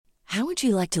How would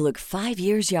you like to look 5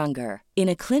 years younger? In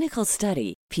a clinical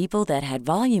study, people that had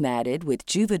volume added with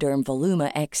Juvederm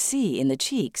Voluma XC in the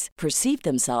cheeks perceived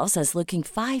themselves as looking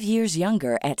 5 years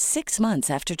younger at 6 months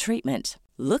after treatment.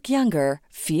 Look younger,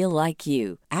 feel like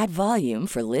you. Add volume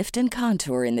for lift and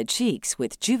contour in the cheeks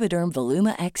with Juvederm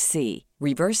Voluma XC.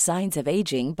 Reverse signs of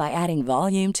aging by adding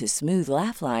volume to smooth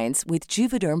laugh lines with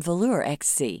Juvederm Volure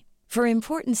XC. For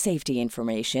important safety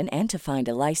information and to find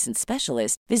a licensed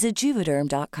specialist, visit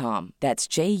Juvederm.com. That's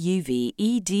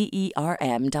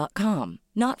JUVEDERM.com.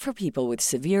 Not for people with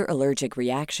severe allergic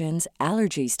reactions,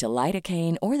 allergies to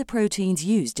lidocaine, or the proteins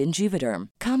used in Juvederm.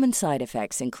 Common side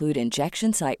effects include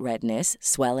injection site redness,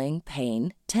 swelling,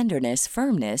 pain, tenderness,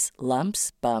 firmness,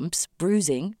 lumps, bumps,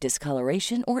 bruising,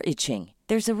 discoloration, or itching.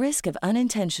 There's a risk of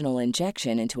unintentional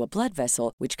injection into a blood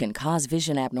vessel, which can cause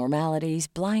vision abnormalities,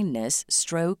 blindness,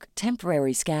 stroke,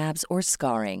 temporary scabs, or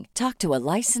scarring. Talk to a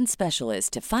licensed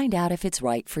specialist to find out if it's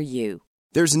right for you.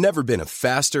 There's never been a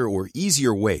faster or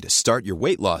easier way to start your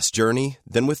weight loss journey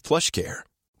than with PlushCare.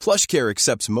 PlushCare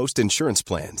accepts most insurance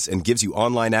plans and gives you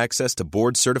online access to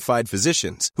board-certified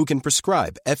physicians who can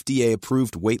prescribe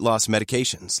FDA-approved weight loss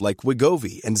medications like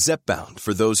Wegovy and Zepbound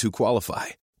for those who qualify.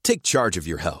 Take charge of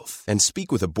your health and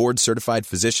speak with a board-certified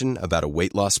physician about a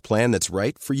weight loss plan that's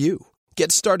right for you.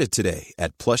 Get started today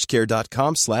at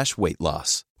plushcare.com/weight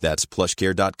loss. That's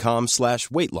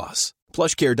plushcare.com/weight loss.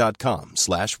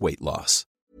 plushcare.com/weight-loss.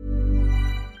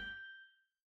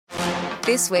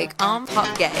 This week on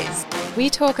Pop Gaze,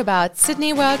 we talk about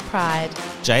Sydney World Pride,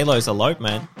 J-Lo's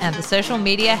elopement, and the social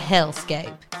media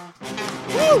hellscape.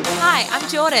 Woo! Hi, I'm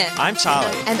Jordan. I'm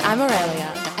Charlie. and I'm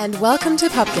Aurelia, and welcome to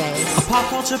Pop Gaze. A pop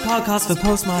culture podcast for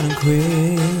postmodern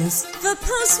queers. The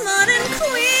postmodern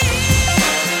queers.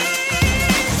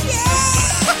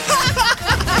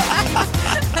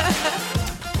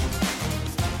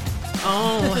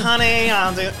 Oh, honey,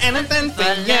 I'll do anything for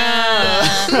you.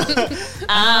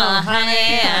 Oh,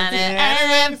 honey, I'll do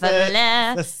anything for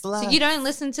love. The So slut. you don't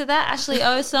listen to that Ashley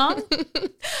O song?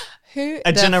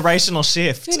 A generational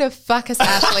shift. Who the fuck is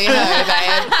Ashley Ho,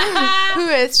 babe? Who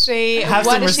is she? Have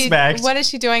some respect. What is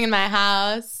she doing in my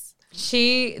house?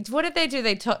 What did they do?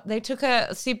 They took her.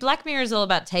 See, Black Mirror is all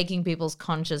about taking people's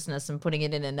consciousness and putting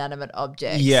it in inanimate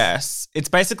objects. Yes. It's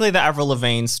basically the Avril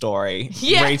Lavigne story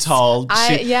Yes. retold.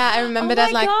 I remember Oh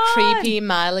that my like God. creepy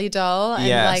Miley doll, and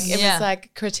Yes. like it Yeah. was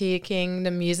like critiquing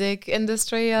the music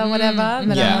industry or whatever.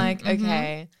 But Yeah. I'm like,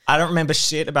 okay, I don't remember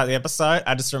shit about the episode.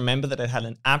 I just remember that it had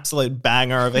an absolute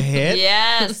banger of a hit.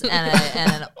 Yes, and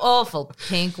an awful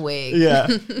pink wig. Yeah.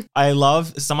 I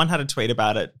love, someone had a tweet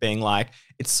about it being like,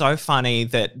 it's so funny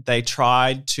that they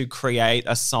tried to create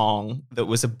a song that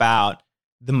was about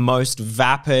the most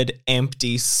vapid,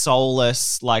 empty,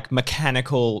 soulless, like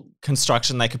mechanical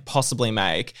construction they could possibly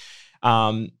make.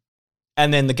 And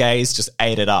then the gays just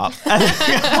ate it up. Wasn't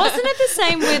it the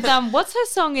same with what's her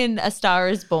song in A Star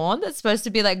Is Born that's supposed to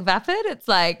be like vapid? It's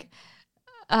like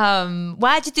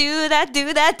why'd you do that to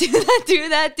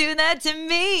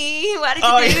me? Why did you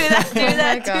do that?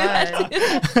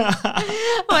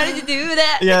 Why did you do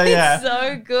that? Yeah, yeah. It's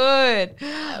so good.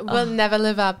 we'll never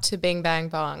live up to Bing Bang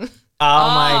Bong. Oh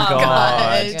my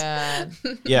God. God.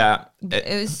 Yeah.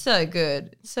 It was so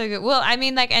good. So good. Well, I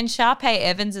mean, like, and Sharpay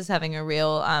Evans is having a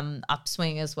real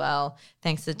upswing as well,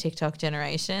 thanks to TikTok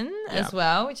generation as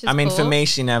well, which is I mean, cool. for me,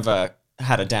 she never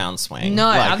had a downswing. No,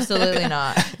 Like- absolutely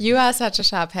not. You are such a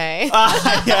Sharpay.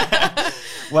 Yeah.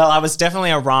 Well, I was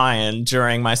definitely a Ryan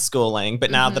during my schooling,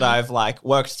 but now that I've like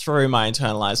worked through my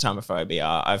internalized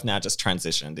homophobia, I've now just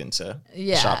transitioned into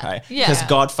Yeah. Sharpay. Yeah. Because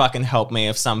God fucking help me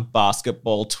if some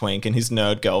basketball twink and his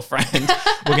nerd girlfriend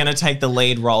were going to take the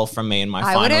lead role from me in my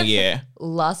I would final have year.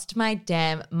 lost my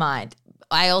damn mind.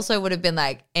 I also would have been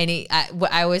like I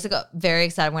always got very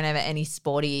excited whenever any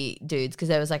sporty dudes, because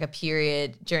there was like a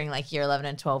period during like year 11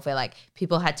 and 12 where like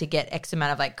people had to get X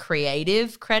amount of like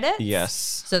creative credits.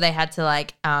 Yes. So they had to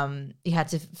like you had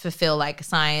to fulfill like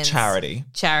science, Charity,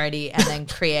 and then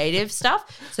creative stuff.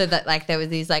 So that like there was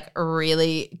these like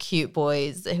really cute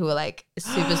boys who were like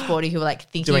super sporty, who were like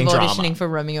thinking Doing of drama. auditioning for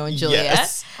Romeo and Juliet.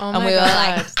 Yes. Oh And my we were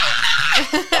God. like,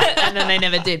 and then they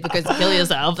never did because kill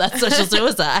yourself. That's social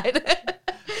suicide.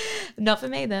 Not for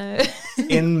me though.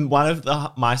 In one of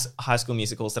my high school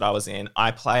musicals that I was in,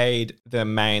 I played the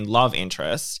main love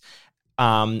interest.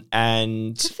 And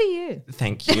Good for you.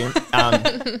 thank you.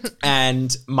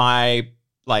 And my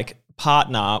like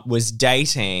partner was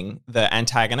dating the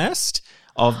antagonist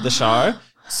of the show.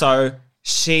 So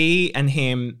she and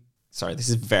him, sorry, this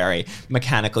is very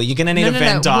mechanical. You're going to need a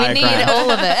Venn diagram. We need all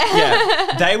of it.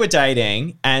 Yeah, they were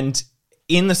dating, and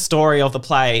in the story of the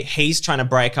play, he's trying to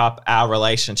break up our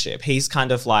relationship. He's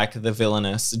kind of like the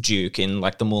villainous duke in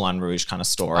like the Moulin Rouge kind of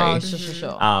story. Oh,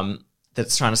 sure.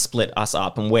 That's trying to split us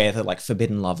up, and we're the like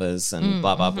forbidden lovers and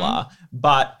blah, blah, blah.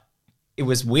 But it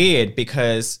was weird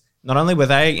because not only were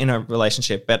they in a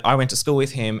relationship, but I went to school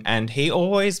with him and he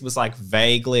always was like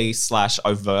vaguely /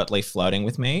 overtly flirting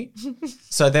with me.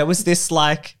 So there was this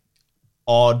like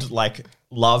odd like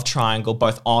love triangle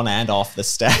both on and off the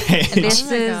stage.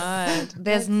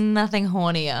 There's nothing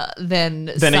hornier than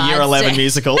a year 11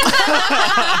 musical.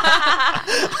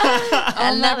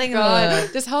 And nothing more.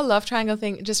 This whole love triangle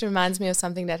thing just reminds me of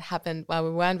something that happened while we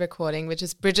weren't recording, which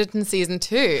is Bridgerton season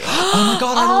 2. Oh my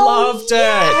God, I loved it.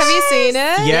 Have you seen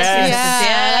it? Yes.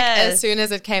 Yeah. Like, as soon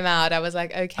as it came out, I was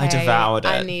like, okay, I devoured it.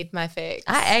 I need my fix.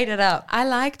 I ate it up. I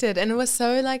liked it, and it was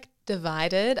so like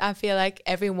divided. I feel like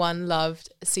everyone loved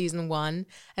season 1,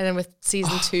 and then with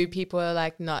season 2, people were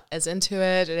like not as into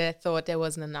it. They thought there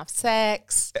wasn't enough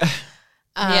sex.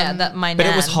 That my But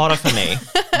nan. it was hotter for me.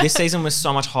 This season was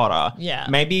so much hotter. Yeah.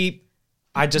 Maybe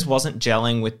I just wasn't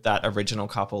gelling with that original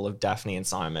couple of Daphne and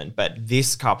Simon, but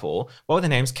this couple, what were their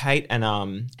names? Kate and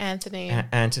Anthony.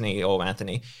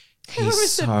 Anthony.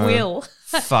 He's so Will.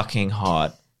 fucking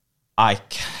hot. I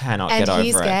cannot And get over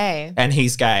he's it. gay. And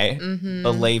he's gay.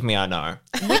 Believe me, I know.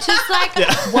 Which is like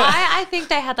why I think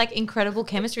they had like incredible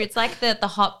chemistry. It's like the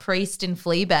hot priest in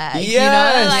Fleabag. You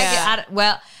Yes.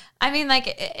 know? I mean,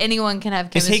 like anyone can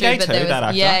have Is chemistry. he gay but too, there was, that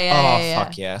actor? Yeah.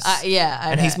 Fuck yes. I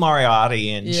And know. he's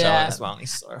Moriarty in show Yeah. as well. And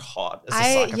he's so hot as a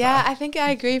psychopath. I think I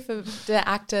agree. For the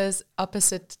actors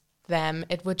opposite them,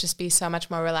 it would just be so much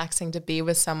more relaxing to be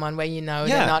with someone where you know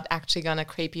Yeah. they're not actually going to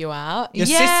creep you out. You're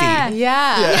Yeah. sissy.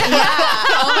 Yeah.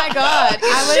 Oh my God.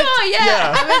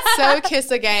 I would so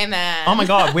kiss a gay man. Oh my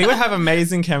God, we would have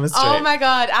amazing chemistry. Oh my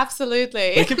God,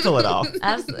 absolutely. We could pull it off.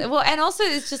 Absolutely. Well, and also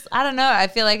it's just, I don't know. I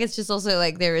feel like it's just also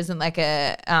like there isn't like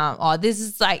a, this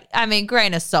is like, I mean,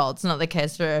 grain of salt. It's not the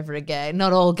case for every gay,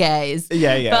 not all gays.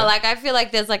 Yeah. But like, I feel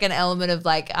like there's like an element of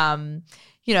like,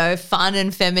 you know, fun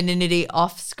and femininity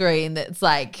off screen that's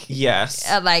like, Yes.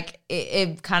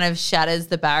 it kind of shatters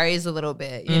the barriers a little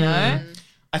bit, you know?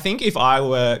 I think if I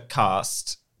were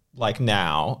cast like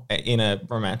now in a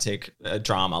romantic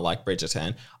drama like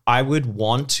Bridgerton, I would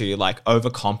want to like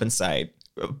overcompensate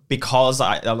because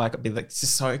I like be like, this is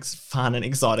so fun and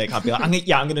exotic. I'd be like,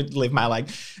 I'm gonna live my like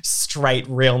straight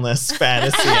realness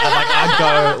fantasy. And like I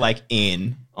go like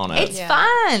in on it. It's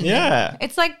fun. Yeah.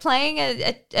 It's like playing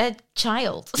a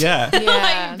child. Yeah.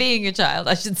 Like being a child,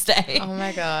 I should say. Oh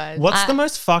my God. What's the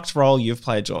most fucked role you've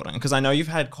played, Jordan? Because I know you've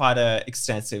had quite a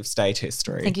extensive stage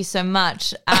history. Thank you so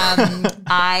much.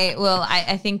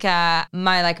 I think my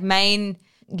like main,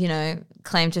 you know,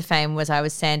 claim to fame was I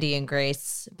was Sandy in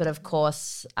Grease, but of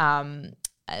course, I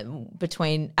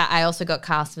also got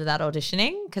cast without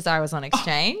auditioning because I was on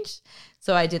exchange.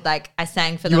 So I did I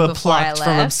sang for You them were before I plucked left.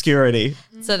 from obscurity.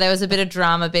 So there was a bit of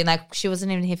drama being like, she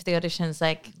wasn't even here for the auditions.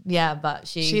 Like, yeah, but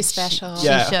She's special. She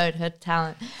Yeah. showed her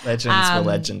talent. Legends were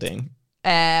legending.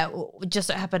 Just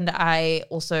so happened I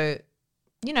also,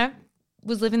 you know,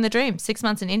 was living the dream. 6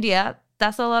 months in India.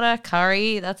 That's a lot of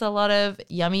curry. That's a lot of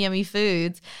yummy, yummy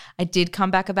foods. I did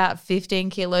come back about 15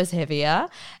 kilos heavier,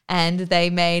 and they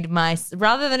made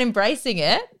rather than embracing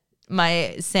it,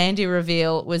 my Sandy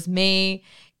reveal was me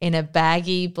in a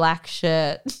baggy black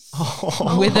shirt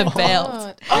with a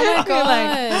belt. Oh my God.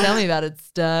 Like, tell me about it,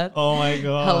 stud. Oh my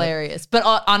God. Hilarious. But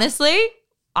honestly,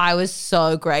 I was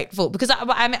so grateful because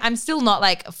I'm still not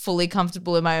like fully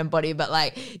comfortable in my own body. But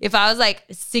like if I was like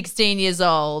 16 years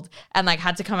old and like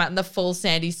had to come out in the full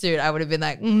Sandy suit, I would have been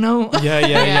like, no.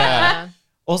 Yeah.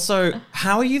 Also,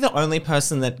 how are you the only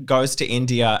person that goes to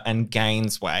India and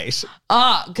gains weight?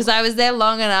 Oh, because I was there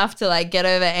long enough to like get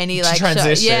over any like shock.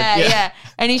 Transition, yeah.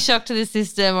 Any shock to the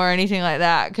system or anything like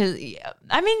that. Because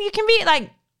I mean, you can be like,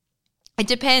 it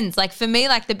depends. Like for me,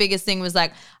 like the biggest thing was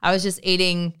like I was just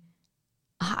eating,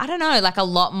 I don't know, like a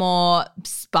lot more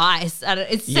spice.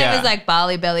 It's the same as like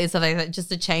barley belly and stuff like that.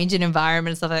 Just a change in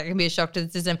environment and stuff like that can be a shock to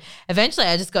the system. Eventually,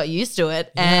 I just got used to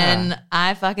it and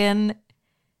I fucking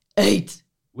ate.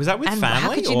 Was that with And family?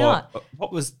 how could you or not?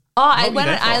 What was? Oh, what were you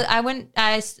there for?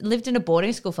 I lived in a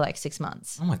boarding school for like 6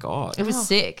 months. Oh my God. It was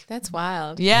sick. That's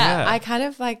wild. Yeah. I kind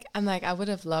of like, I'm like, I would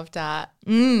have loved that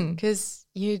because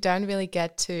you don't really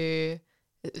get to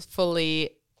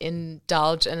fully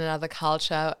indulge in another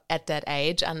culture at that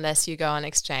age unless you go on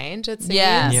exchange, it seems.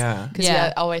 Yeah. Because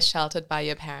you're always sheltered by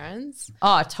your parents.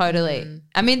 Oh, totally.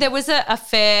 I mean, there was a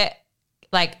fair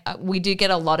like we do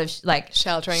get a lot of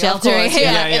Sheltering, of Sheltering, course,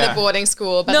 yeah. in a boarding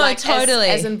school, but No, like totally.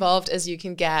 as involved as you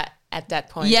can get at that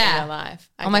point in your life.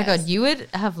 I Oh my guess. God, you would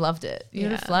have loved it. You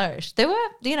would have Yeah. flourished. There were,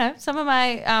 you know, some of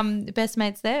my best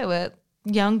mates there were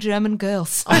young German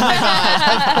girls. Oh my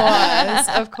God,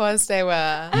 of course they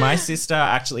were. My sister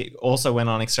actually also went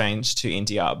on exchange to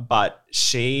India, but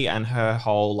she and her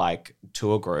whole like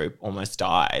tour group almost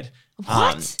died.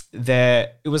 What?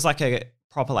 It was like a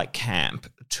proper like camp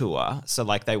tour. So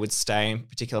like they would stay in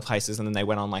particular places and then they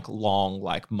went on like long,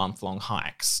 like month-long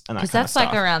hikes and that Because kind that's of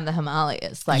stuff. like around the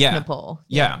Himalayas, like Yeah. Nepal.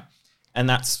 Yeah. And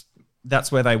that's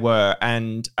where they were.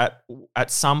 And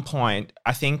at some point,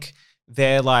 I think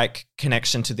their like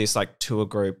connection to this like tour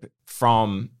group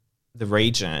from the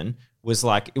region was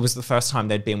like, it was the first time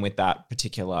they'd been with that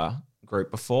particular group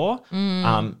before.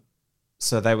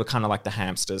 So they were kind of like the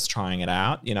hamsters trying it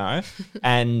out, you know,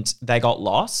 and they got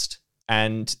lost.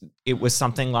 And it was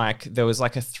something like, there was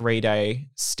like a 3-day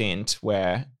stint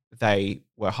where they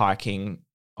were hiking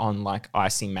on like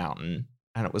icy mountain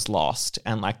and it was lost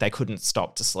and like they couldn't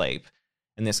stop to sleep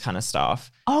and this kind of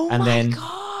stuff. Oh and my then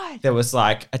God. there was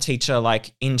like a teacher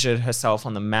like injured herself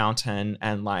on the mountain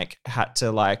and like had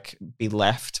to like be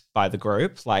left by the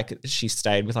group. Like she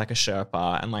stayed with like a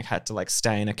Sherpa and like had to like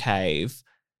stay in a cave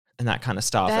and that kind of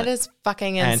stuff. That is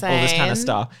fucking insane. And all this kind of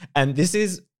stuff. And this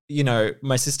is, you know,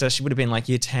 my sister, she would have been like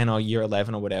year 10 or year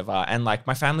 11 or whatever. And like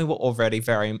my family were already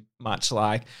very much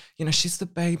like, you know, she's the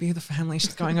baby of the family.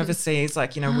 She's going overseas.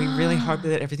 Like, you know, we really hope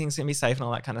that everything's going to be safe and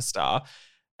all that kind of stuff.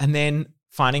 And then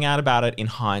finding out about it in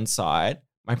hindsight,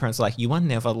 my parents were like, you are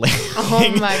never leaving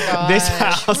Oh my God. this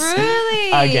house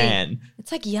Really? again.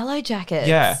 It's like Yellow Jackets.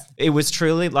 Yeah. It was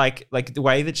truly like the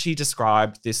way that she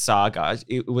described this saga,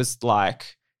 it was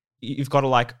like, you've got to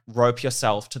like rope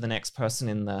yourself to the next person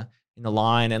in the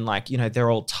line and like, you know, they're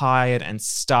all tired and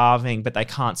starving, but they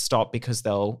can't stop because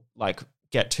they'll like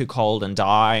get too cold and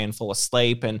die and fall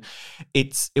asleep. And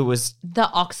it was The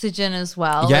oxygen as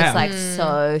well Yeah. is like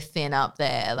so thin up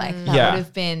there. Like that Yeah. would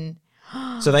have been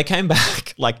so they came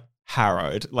back like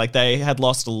harrowed, like they had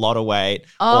lost a lot of weight,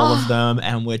 all of them,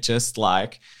 and we're just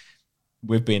like,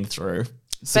 we've been through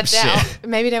some But now, shit.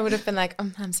 maybe they would have been like,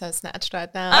 I'm so snatched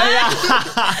right now.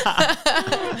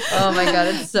 oh my God,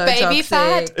 it's so Baby toxic.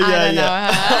 fat. I don't know.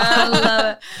 I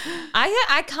love it.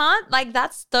 I can't like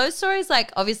that's those stories.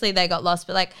 Like obviously they got lost,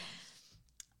 but like,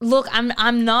 look,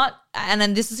 I'm not, and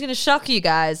then this is gonna shock you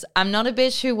guys. I'm not a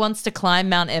bitch who wants to climb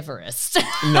Mount Everest.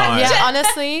 No. Yeah,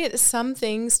 honestly, some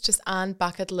things just aren't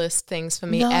bucket list things for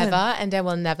me No. ever, and they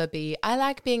will never be. I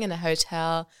like being in a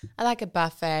hotel. I like a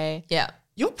buffet. Yeah.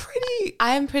 You're pretty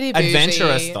I am pretty bougie.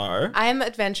 adventurous though. I am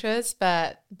adventurous,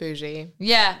 but bougie.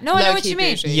 Yeah. No, I know what Low-key you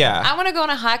mean. bougie. Yeah. I want to go on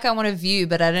a hike. I want a view,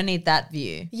 but I don't need that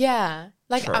view. Yeah,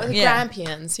 like True. the Yeah.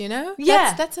 Grampians, you know?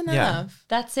 Yeah. That's enough. Yeah.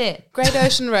 That's it. Great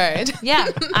Ocean Road. Yeah.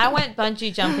 I went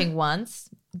bungee jumping once.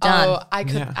 Done. Oh, I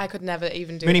Yeah. could never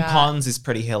even do Mooney that. Ponds is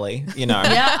pretty hilly, you know.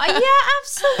 yeah,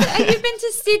 absolutely. Have you been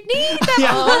to Sydney?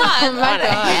 Oh my What a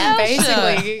hell God. show.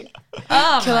 Basically, Oh my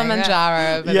God.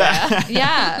 Kilimanjaro over there. Yeah.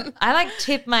 Yeah, I like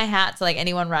tip my hat to like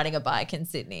anyone riding a bike in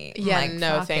Sydney. I'm Yeah, like,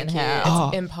 no, fucking thank you. hell.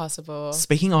 It's impossible.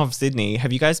 Speaking of Sydney,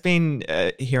 have you guys been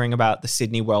hearing about the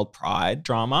Sydney World Pride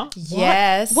drama?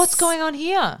 Yes. What's going on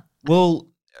here? Well,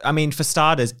 I mean, for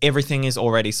starters, everything is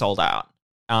already sold out.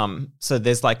 So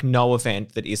there's like no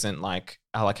event that isn't like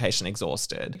allocation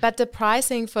exhausted. But the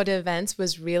pricing for the events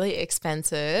was really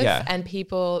expensive. Yeah. And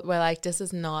people were like, this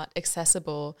is not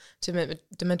accessible to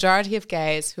the majority of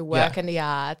gays who work Yeah. in the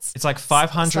arts. It's like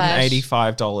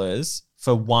 $585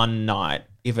 for one night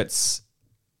if it's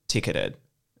ticketed.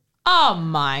 Oh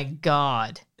my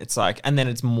God. It's like, and then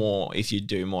it's more if you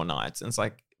do more nights. And it's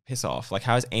like, piss off. Like,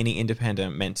 how is any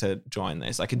independent meant to join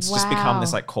this? Like, it's just become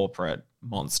this Wow. like corporate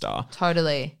monster.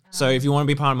 Totally. So if you want to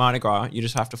be part of Mardi Gras, you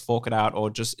just have to fork it out or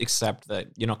just accept that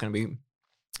you're not going to be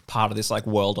part of this like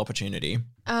world opportunity.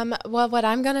 Well, what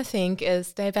I'm going to think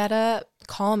is they better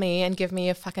call me and give me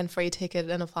a fucking free ticket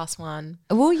and a +1.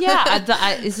 Well, yeah.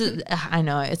 I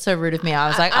know. It's so rude of me. I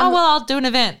was like, oh, well, I'll do an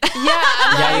event.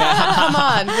 Yeah. Come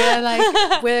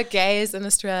on. We're gays in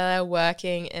Australia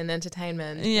working in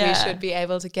entertainment. Yeah. We should be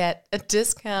able to get a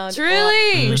discount. or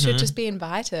Truly. We should just be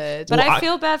invited. But Well, I I-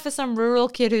 feel bad for some rural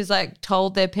kid who's like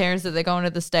told their parents that they're going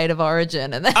to the state of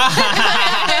origin and they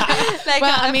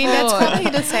well, I mean, that's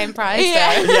probably the same price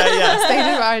Yeah. though. Yeah.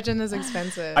 State of origin is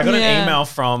expensive. I got Yeah. an email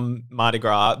from Mardi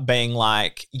Gras being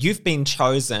like, you've been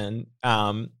chosen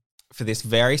for this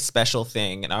very special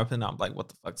thing. And I opened up like, what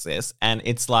the fuck's this? And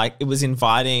it's like, it was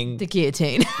inviting the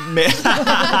guillotine.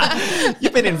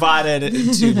 You've been invited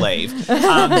to leave.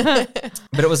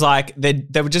 But it was like they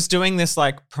were just doing this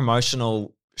like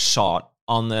promotional shot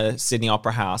on the Sydney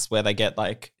Opera House where they get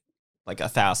like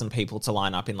 1,000 people to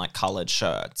line up in like coloured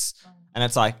shirts. And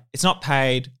it's like, it's not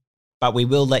paid, but we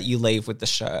will let you leave with the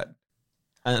shirt.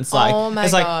 And it's like, Oh my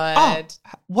it's like, God.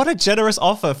 oh, what a generous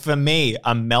offer for me,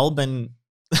 a Melbourne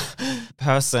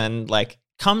person. Like,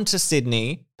 come to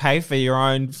Sydney, pay for your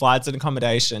own flights and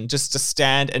accommodation just to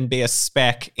stand and be a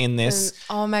speck in this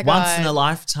Oh my God. once in a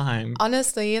lifetime.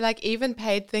 Honestly, like even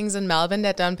paid things in Melbourne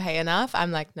that don't pay enough,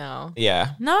 I'm like, no,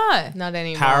 Yeah. No. not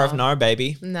anymore. Power of no,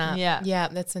 baby. Nah. Yeah. Yeah,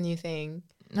 that's a new thing.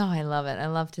 No, I love it. I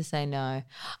love to say no.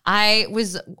 I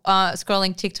was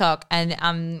scrolling TikTok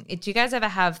and do you guys ever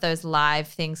have those live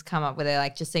things come up where they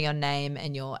like just say your name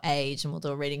and your age and we'll do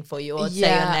a reading for you, or say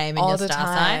your name and all your the star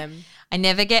time. sign? I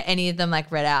never get any of them like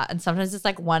read out, and sometimes it's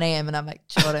like 1 a.m. and I'm like,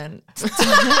 Jordan,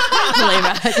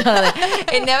 Libra, totally.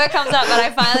 It never comes up, but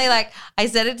I finally I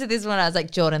said it to this one. I was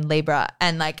like, Jordan, Libra,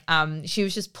 and she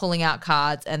was just pulling out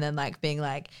cards and then like being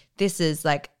like, this is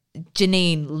like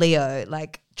Janine, Leo,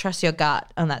 like trust your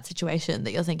gut on that situation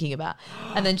that you're thinking about.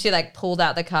 And then she like pulled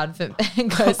out the card for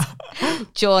and goes,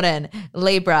 Jordan,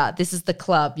 Libra, this is the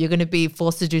club. You're going to be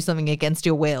forced to do something against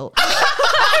your will.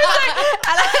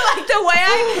 And I like the way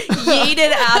I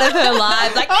yeeted out of her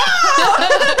life, like,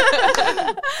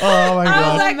 Oh my I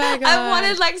God. was like, my God. I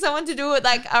wanted like someone to do it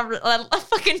like a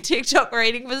fucking TikTok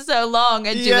reading for so long,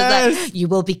 and she was Yes. like, "You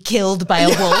will be killed by a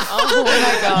wolf." Oh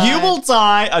my God. You will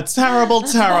die a terrible,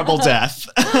 terrible death.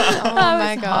 Oh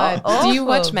my God. Do you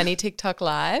watch awful. many TikTok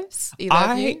lives?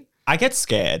 Either of you? I get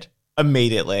scared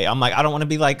immediately. I'm like, I don't want to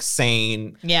be like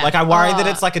seen. Yeah. Like I worry that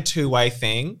it's like a two-way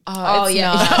thing. Oh, it's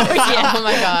yeah. not. Yeah. Oh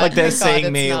my God. Like they're Thank God seeing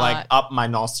it's me not. like up my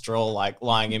nostril, like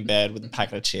lying in bed with a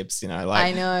packet of chips, you know, like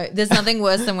I know. There's nothing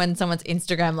worse than when someone's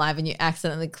Instagram live and you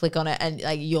accidentally click on it and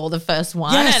like you're the first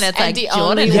one, Yes. and it's And like the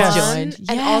Jordan only has one. joined.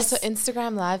 And Yes. also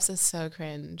Instagram lives are so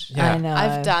cringe. Yeah. I know.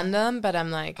 I've done them, but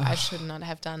I'm like, I should not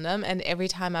have done them. And every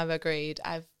time I've agreed,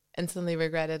 I've instantly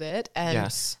regretted it. And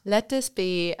Yes. let this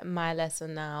be my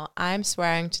lesson now. I'm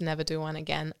swearing to never do one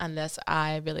again unless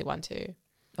I really want to.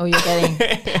 Or you're getting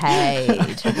paid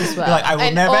as well. like I will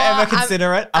And- never or ever I'm-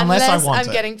 consider it unless I want I'm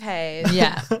it. getting paid.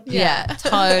 yeah, yeah,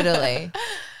 totally.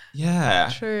 Yeah.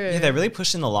 True. Yeah, they're really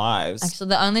pushing the lives. Actually,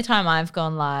 the only time I've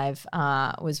gone live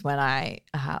was when I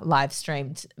live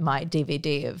streamed my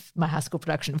DVD of my high school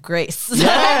production of Grease. Yes.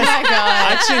 Oh my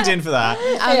God. I tuned in for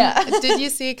that. Did you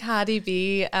see Cardi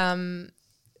B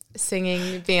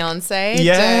singing Beyonce?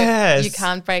 Yes. You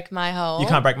can't break my hole. You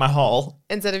can't break my hole.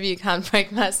 Instead of you can't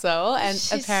break my soul. And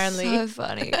She's apparently so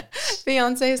funny.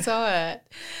 Beyonce saw it.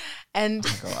 And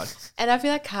God. and I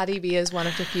feel like Cardi B is one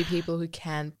of the few people who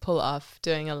can pull off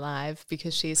doing a live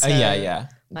because she's so, yeah.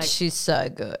 like She's so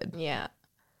good. yeah.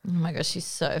 Oh my gosh, she's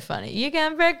so funny. You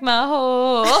can break my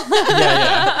hole.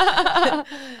 Yeah.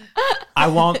 I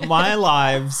want my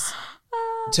lives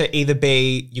to either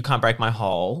be you can't break my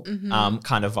hole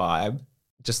kind of vibe,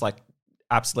 just like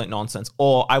absolute nonsense,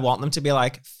 or I want them to be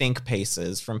like think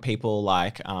pieces from people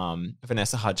like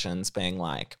Vanessa Hudgens being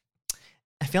like,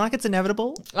 I feel like it's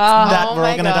inevitable that Oh we're all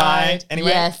my going to die God. anyway.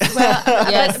 Yes.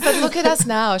 Yes. But look at us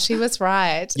now. She was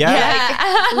right. Yeah.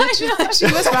 Yeah. Literally, she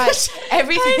was right.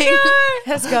 Everything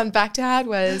has gone back to how it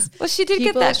was. Well, she did get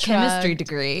People that chemistry shrugged.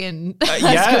 degree in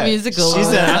High School Musical. She's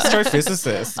an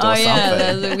astrophysicist or Oh yeah,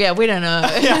 something. yeah, we don't know.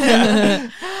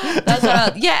 That's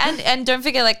what and don't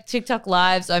forget like TikTok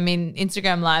lives. I mean,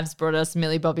 Instagram lives brought us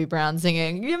Millie Bobby Brown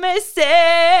singing "You May Say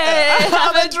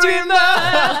I'm a Dreamer."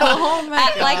 Oh my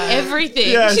At God. like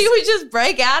everything, Yes. she would just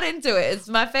break out into it. It's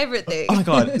my favorite thing. Oh my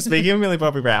God. Speaking of Millie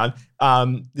Bobby Brown,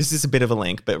 this is a bit of a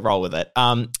link, but roll with it.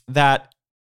 That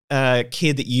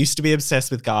kid that used to be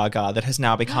obsessed with Gaga that has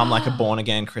now become like a born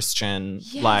again Christian,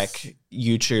 like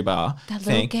YouTuber That little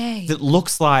thing gay. that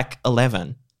looks like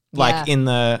 11, like Yeah. in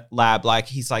the lab. Like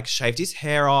he's like shaved his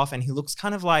hair off and he looks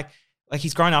kind of like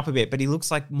he's grown up a bit, but he looks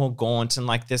like more gaunt and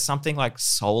like there's something like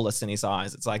soulless in his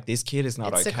eyes. It's like this kid is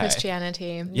not It's the okay.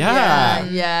 Christianity. Yeah.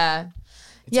 yeah.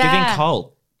 It's giving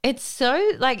cult. It's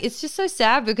so like it's just so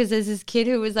sad because there's this kid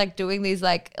who was like doing these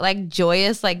like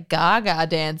joyous like Gaga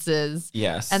dances.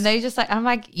 Yes. And they just like I'm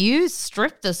like, you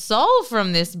stripped the soul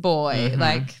from this boy. Mm-hmm.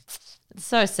 Like it's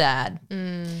so sad.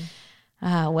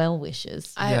 Well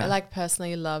wishes. I like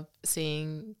personally love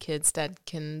seeing kids that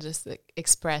can just like,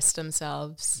 express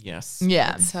themselves. Yes.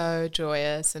 Yeah. It's so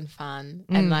joyous and fun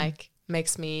and like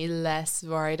makes me less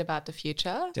worried about the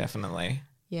future. Definitely.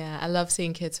 Yeah, I love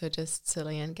seeing kids who are just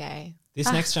silly and gay.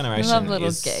 This next generation love little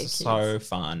is gay kids. so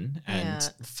fun and Yeah.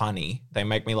 funny. They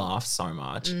make me laugh so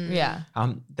much. Yeah.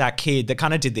 That kid that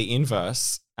kind of did the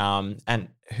inverse, and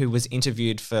who was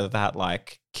interviewed for that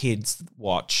like kids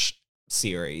watch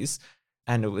series,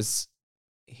 and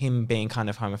him being kind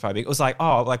of homophobic. It was like,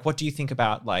 oh, like, what do you think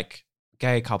about like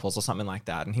gay couples or something like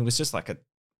that? And he was just like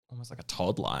almost like a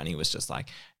toddler, and he was just like,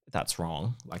 that's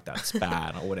wrong, like that's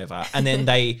bad or whatever. And then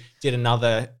they did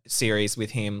another series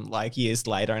with him like years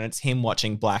later, and it's him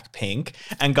watching Blackpink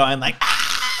and going like, ah!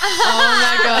 Oh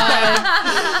my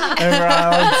god.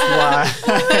 Everyone's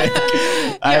like,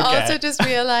 You okay. also just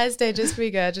realized they just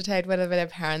regurgitate whatever their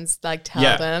parents like tell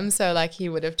them. So like he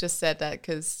would have just said that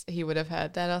because he would have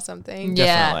heard that or something.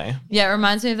 Definitely. Yeah, it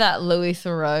reminds me of that Louis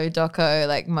Theroux doco,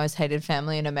 like Most Hated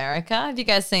Family in America. Have you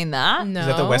guys seen that? No. Is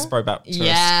that the Westboro Baptist?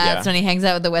 Yeah, it's when he hangs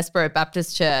out with the Westboro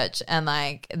Baptist Church, and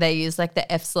like they use like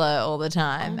the F slur all the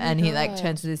time, and he like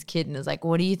turns to this kid and is like,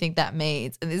 "What do you think that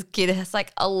means?" And this kid has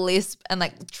like a lisp and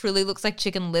like truly looks like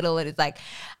Chicken Little, and it's like,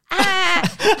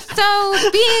 so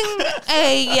being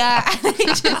a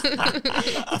it's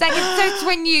like it's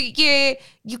when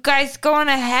you guys going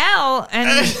to hell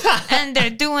and they're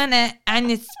doing it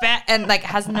and it's bad, and like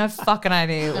has no fucking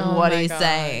idea what he's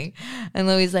saying. And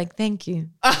Louis like, thank you.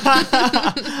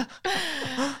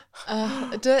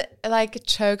 Like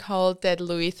chokehold that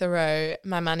Louis Theroux,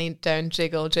 my money don't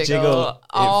jiggle. Jiggle, it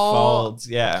folds,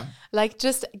 yeah. Like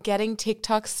just getting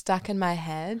TikTok stuck in my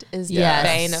head is the Yes.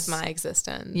 bane of my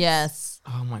existence. Yes.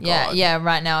 Oh my God. Yeah.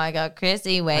 Right now I go,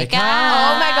 Chrissy, wake Wake up.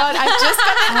 Oh my god, I've just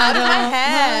got it out of my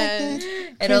head.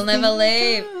 It'll never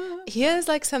leave. Here's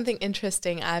like something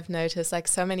interesting I've noticed. Like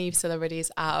so many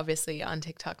celebrities are obviously on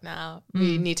TikTok now.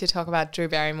 We need to talk about Drew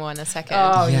Barrymore in a second.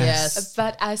 Oh Yes. yes.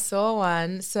 But I saw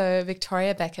one. So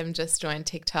Victoria Beckham just joined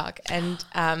TikTok, and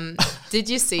did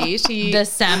you see she The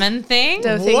salmon thing.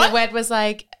 the thing where it was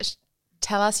like,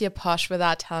 tell us you're posh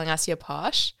without telling us you're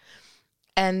posh,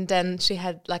 and then she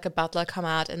had like a butler come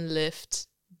out and lift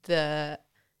the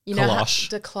Cloche.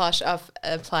 the cloche off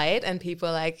a plate, and people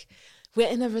were like, we're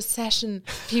in a recession,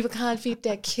 people can't feed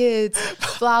their kids,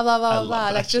 blah blah blah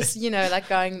blah, like just like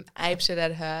going apeshit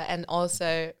at her. And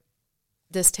also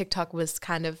this TikTok was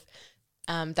kind of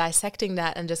dissecting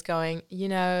that and just going,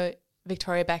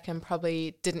 Victoria Beckham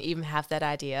probably didn't even have that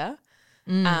idea.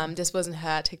 This wasn't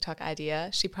her TikTok idea.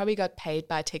 She probably got paid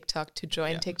by TikTok to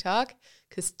join TikTok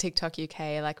because TikTok UK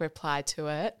like replied to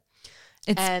it.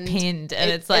 It's pinned,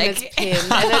 and it's like it's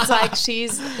pinned, and it's like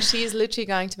she's literally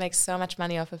going to make so much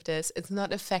money off of this. It's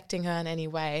not affecting her in any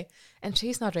way, and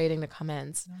she's not reading the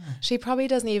comments. She probably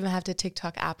doesn't even have the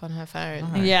TikTok app on her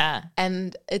phone. yeah.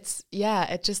 And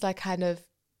it just like kind of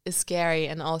is scary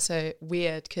and also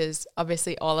weird because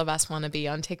obviously all of us want to be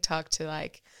on TikTok to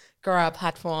like grow our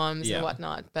platforms and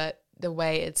whatnot, but the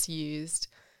way it's used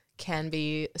can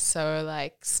be so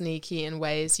like sneaky in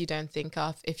ways you don't think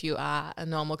of if you are a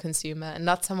normal consumer and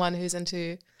not someone who's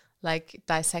into like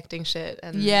dissecting shit.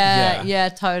 And Yeah,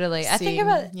 totally. I think Seeing-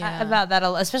 about that a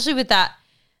lot, especially with that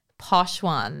posh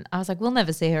one. I was like, we'll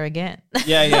never see her again.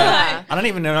 Yeah. I don't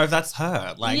even know if that's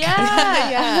her. Like,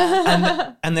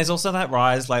 yeah. and there's also that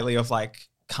rise lately of like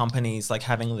companies like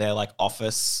having their like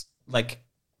office like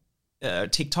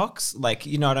TikToks, like,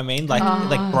 you know what I mean? Like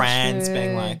like brands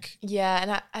being like,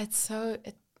 Yeah, and It's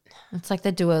like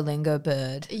the Duolingo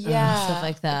bird. yeah, Stuff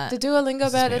like that. The Duolingo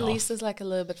Pisses bird me at off. least is like a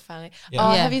little bit funny. Yeah.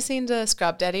 Oh, Yeah. have you seen the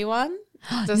Scrub Daddy one?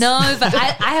 No, but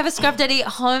I have a scrub daddy at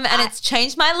home and it's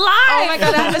changed my life. Oh my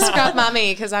god, I have a scrub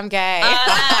mummy because I'm gay.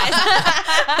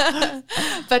 Oh,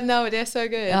 But no, they're so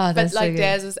good. Oh, they're but so like good.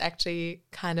 theirs is actually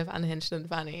kind of unhinged and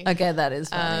funny. Okay, that is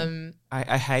funny.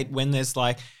 I hate when there's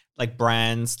like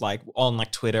brands like on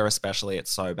like Twitter especially, it's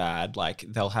so bad. Like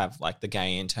they'll have like the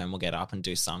gay intern will get up and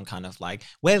do some kind of like,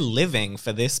 we're living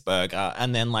for this burger,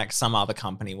 and then like some other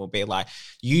company will be like,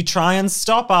 you try and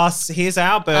stop us, here's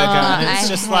our burger. And it's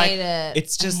just like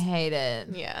it's just I hate it.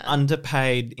 Yeah.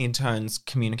 underpaid interns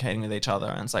communicating with each other,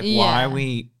 and it's like, Yeah. why are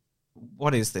we,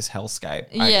 what is this hellscape?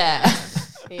 Yeah.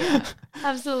 Yeah.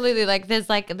 Absolutely. Like there's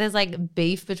like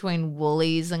beef between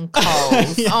Woolies and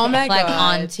Coles. Oh my like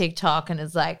god. on TikTok, and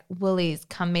it's like, Woolies,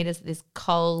 come meet us at this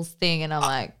Coles thing, and I'm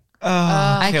like,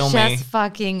 Kill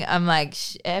me. I'm like,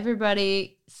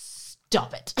 everybody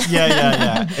stop it.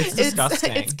 Yeah. It's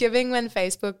disgusting. It's giving when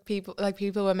Facebook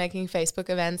people were making Facebook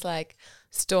events like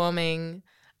storming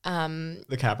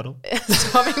the Capitol.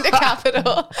 storming the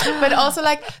Capitol, but also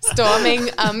like storming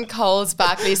Coles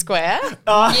Barclay Square.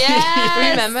 Yeah.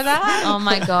 Remember that? Oh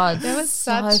my God. There was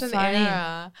so such an funny.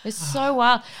 era. It's so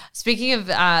wild. Speaking of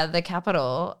the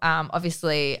Capitol,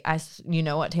 obviously, you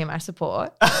know what team I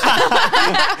support.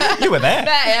 You were there.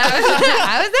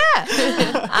 I was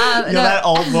there. You're that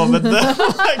old woman,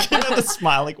 like, you know, the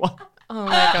smiling one. Oh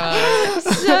my god.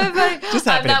 So funny. Just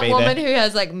happy I'm to that be woman there. who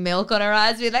has like milk on her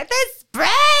eyes, being like, "There's spray."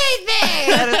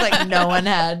 anything. And it's like no one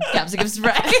had capsicum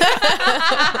spray.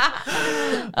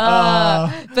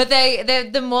 But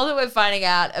the more that we're finding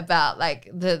out about like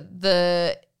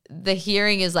the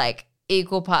hearing is like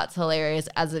equal parts hilarious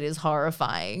as it is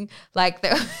horrifying. Like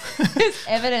there's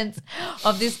evidence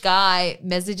of this guy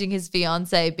messaging his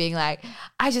fiance being like,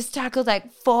 I just tackled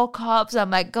like 4 cops. I'm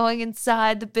like going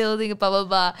inside the building, blah, blah,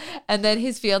 blah. And then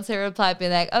his fiance replied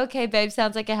being like, okay, babe,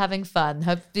 sounds like you're having fun.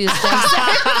 Hope you're staying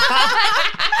safe.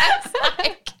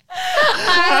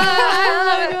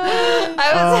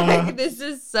 I was like, this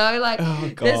is so like,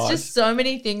 there's just so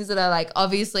many things that are like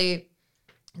obviously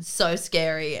so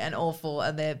scary and awful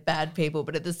and they're bad people,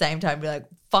 but at the same time, we're like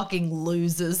fucking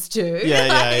losers too.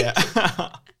 Yeah.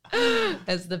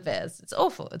 It's the best. It's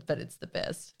awful, but it's the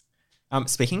best.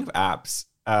 Speaking of apps,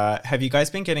 have you guys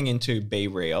been getting into Be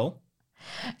Real?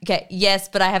 Okay, yes,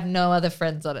 but I have no other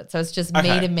friends on it, so it's just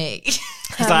me to me.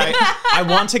 Because I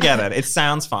want to get it. It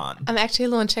sounds fun. I'm actually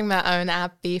launching my own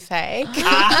app, Be Fake.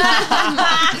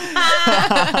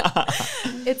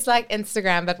 It's like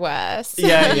Instagram, but worse.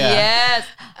 Yeah. Yes.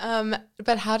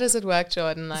 But how does it work,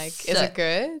 Jordan? Like, is it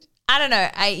good? I don't know.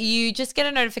 You just get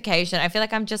a notification. I feel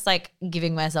like I'm just like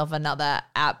giving myself another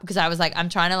app because I was like, I'm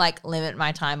trying to like limit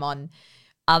my time on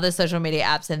other social media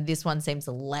apps, and this one seems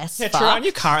less Yeah, fucked. aren't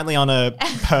you currently on a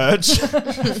purge?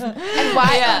 And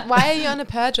why are you on a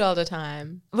purge all the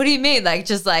time? What do you mean? Like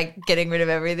just like getting rid of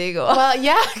everything? Or Well,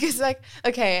 yeah, because like,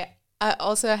 okay, I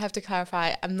also have to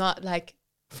clarify, I'm not like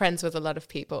friends with a lot of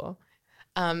people.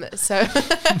 So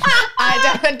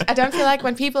I don't feel like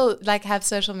when people like have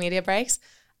social media breaks,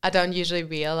 I don't usually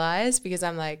realize because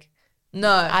I'm like, no,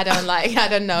 I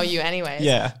don't know you anyway.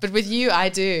 Yeah. But with you, I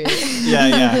do.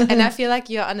 Yeah. And I feel like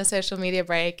you're on a social media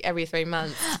break every 3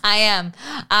 months. I am.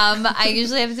 I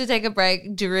usually have to take a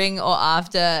break during or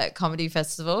after comedy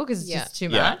festival because it's just too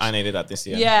much. Yeah, I needed that this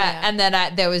year. Yeah. And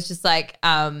then there was just like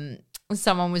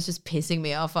someone was just pissing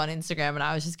me off on Instagram and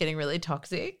I was just getting really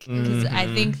toxic because I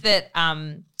think that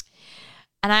and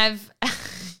I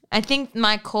think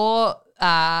my core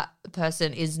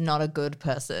person is not a good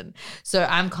person. So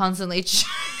I'm constantly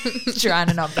trying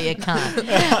to not be a cunt.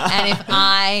 And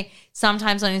if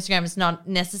sometimes on Instagram, it's not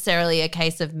necessarily a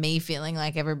case of me feeling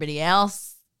like everybody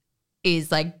else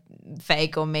is like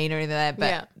fake or mean or anything like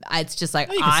that, but it's just like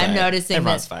I'm noticing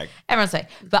everyone's that fake. Everyone's fake.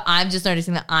 But I'm just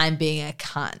noticing that I'm being a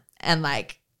cunt and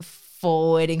like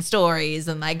forwarding stories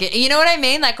and like, you know what I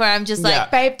mean? Like where I'm just like,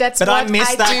 babe, that's But what I miss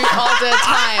I that. do all the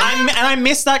time. I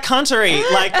miss that country.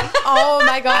 Like, Oh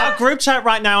my God. our group chat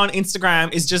right now on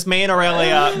Instagram is just me and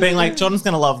Aurelia being like, Jordan's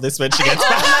going to love this when she gets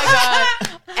back. Oh my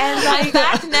God. And I'm like,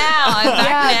 back now. I'm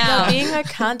back now. no, being a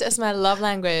cunt is my love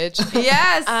language.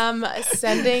 Yes.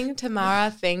 Sending Tamara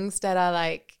things that are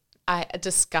like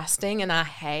disgusting and I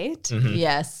hate.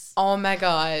 Yes. Oh my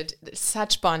God.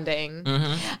 Such bonding.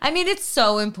 I mean, it's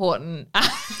so important to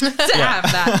have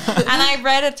that. And I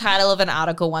read a title of an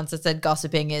article once that said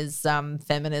gossiping is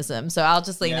feminism. So I'll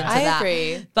just lean into I that.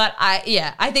 agree. But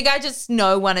I think I just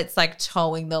know when it's like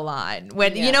towing the line.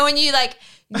 When you know when you like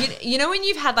you know when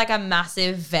you've had like a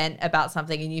massive vent about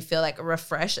something and you feel like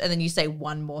refreshed and then you say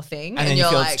one more thing And then you you're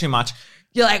feel like, it's too much.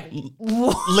 You're like,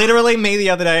 what? Literally me the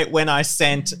other day when I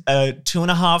sent a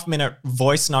 2.5 minute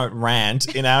voice note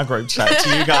rant in our group chat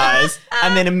to you guys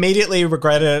and then immediately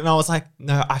regretted it. And I was like,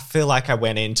 no, I feel like I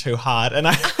went in too hard. And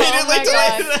I Oh immediately my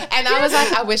deleted God. it. And I was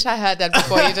like, I wish I heard that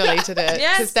before you deleted it.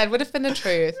 Yes. Because that would have been the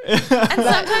truth. And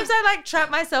sometimes I like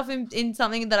trap myself in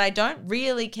something that I don't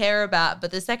really care about.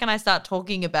 But the second I start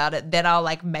talking about it, then I'll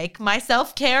like make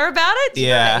myself care about it. Do you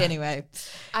know what I mean? Anyway.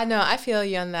 I know. I feel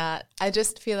you on that. I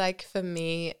just feel like for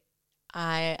me,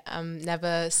 I am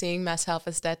never seeing myself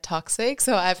as that toxic.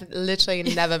 So I've literally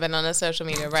never been on a social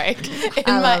media break in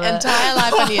my entire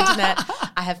life on the internet.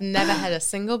 I have never had a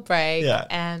single break. Yeah.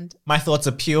 And My thoughts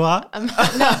are pure. no,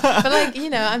 but like, you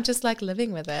know, I'm just like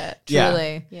living with it. Yeah.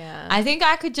 Truly. Yeah. I think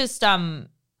I could just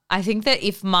I think that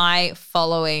if my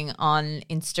following on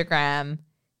Instagram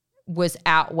was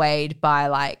outweighed by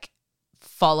like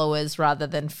followers rather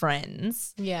than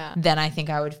friends, Yeah. then I think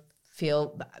I would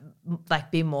feel like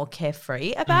be more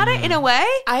carefree about it in a way.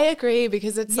 I agree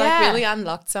because it's Yeah. like really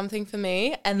unlocked something for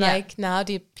me. And Yeah. like now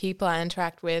the people I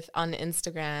interact with on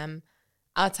Instagram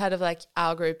outside of like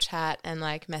our group chat and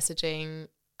like messaging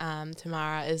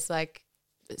Tamara is like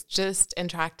just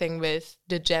interacting with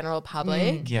the general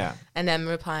public Yeah. and then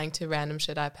replying to random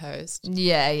shit I post.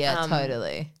 Yeah,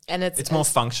 totally. And It's more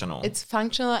functional. It's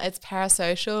functional, it's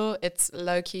parasocial, it's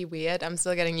low-key weird. I'm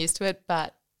still getting used to it,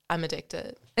 but I'm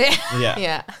addicted. yeah.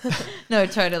 Yeah. No,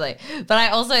 totally. But I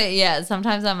also,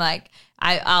 sometimes I'm like,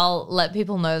 I'll let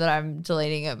people know that I'm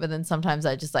deleting it, but then sometimes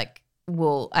I just like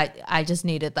I just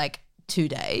needed like 2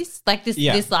 days. Like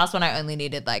this last one I only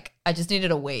needed I just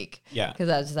needed a week. Yeah. Because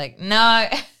I was just like, no.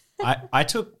 I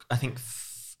took, I think,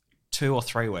 2 or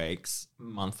 3 weeks, a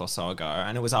month or so ago,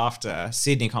 and it was after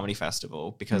Sydney Comedy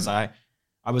Festival because I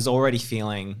was already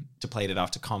feeling depleted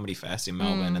after Comedy Fest in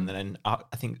Melbourne, and then I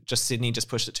think just Sydney just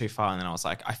pushed it too far, and then I was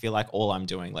like, I feel like all I'm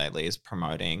doing lately is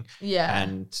promoting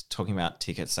and talking about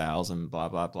ticket sales and blah,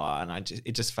 blah, blah, and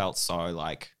it just felt so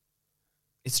like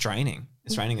it's draining.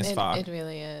 It's draining as fuck. It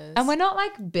really is. And we're not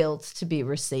like built to be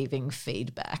receiving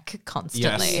feedback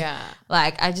constantly. Yes. Yeah.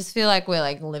 Like I just feel like we're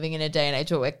like living in a day and age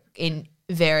where we're in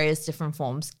various different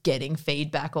forms getting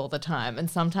feedback all the time. And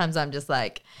sometimes I'm just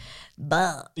like,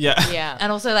 bah. Yeah. Yeah.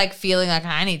 And also like feeling like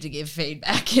I need to give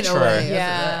feedback in True. a way.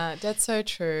 Yeah, that's so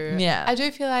true. Yeah. I do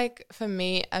feel like for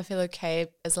me, I feel okay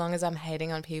as long as I'm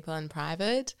hating on people in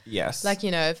private. Yes. Like,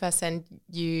 you know, if I send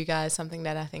you guys something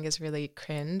that I think is really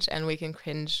cringe and we can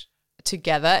cringe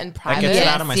together in That private. gets it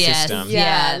out of my Yes, system.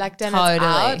 yeah. Like then totally. it's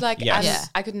out. Like Yes.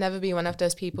 I could never be one of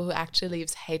those people who actually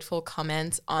leaves hateful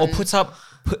comments on Or puts up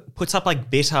like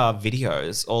bitter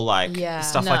videos or like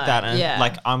stuff like that. And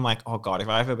like, I'm like, oh God, if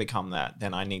I ever become that,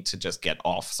 then I need to just get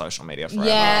off social media forever.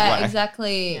 Yeah, Like,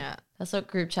 exactly. Yeah. That's what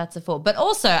group chats are for. But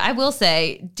also, I will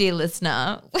say, dear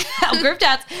listener, our group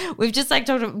chats, we've just like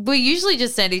talked, we usually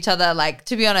just send each other, like,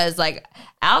 to be honest, like,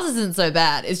 ours isn't so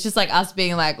bad. It's just like us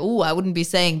being like, oh, I wouldn't be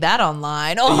saying that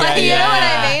online. Or like, you know what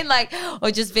I mean? Like,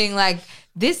 or just being like,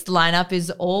 this lineup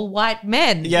is all white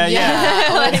men. Yeah.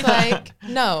 or it's like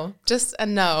no, just a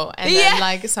no, and then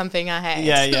like something I hate.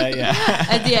 Yeah.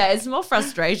 And it's more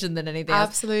frustration than anything else.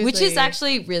 Absolutely. Which is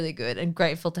actually really good and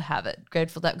grateful to have it.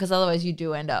 Grateful that, because otherwise you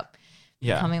do end up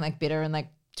becoming like bitter and like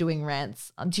doing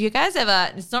rants. Do you guys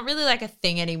ever, it's not really like a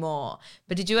thing anymore,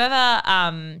 but did you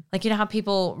ever, like, you know how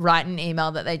people write an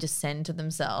email that they just send to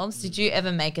themselves? Did you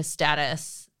ever make a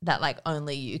status that like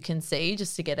only you can see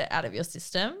just to get it out of your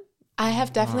system? I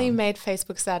have definitely made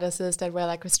Facebook statuses that were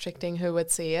like restricting who would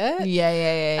see it.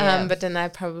 Yeah. But then I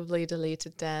probably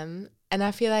deleted them. And I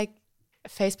feel like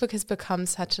Facebook has become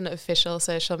such an official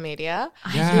social media.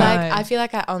 Yeah. Like I feel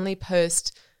like I only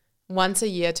post once a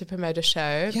year to promote a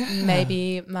show. Yeah.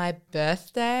 Maybe my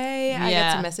birthday, I get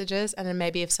Yeah. some messages. And then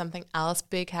maybe if something else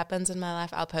big happens in my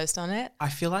life, I'll post on it. I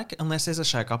feel like unless there's a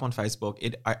shake up on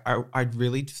Facebook, I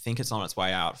really think it's on its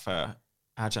way out for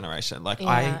our generation. Like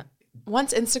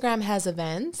Once Instagram has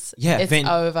events, Yeah, it's then-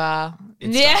 over.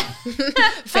 it's Yeah.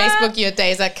 Facebook, your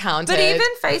days are counted. But even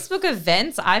Facebook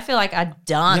events, I feel like are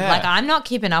done. Yeah. Like I'm not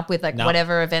keeping up with like No.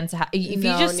 whatever events. If you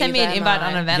No, just send me an neither am invite I.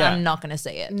 on an event, Yeah. I'm not going to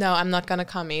see it. No, I'm not going to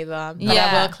come either. But Yeah.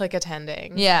 I will click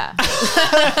attending. Yeah.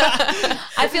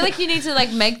 I feel like you need to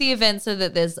like make the event so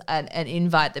that there's an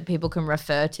invite that people can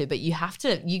refer to, but you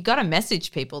got to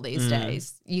message people these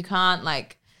days. You can't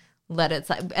like let it,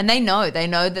 and they know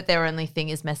that their only thing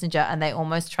is Messenger, and they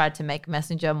almost tried to make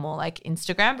Messenger more like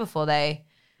Instagram before they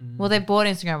bought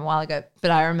Instagram a while ago,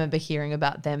 but I remember hearing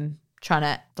about them trying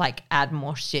to like add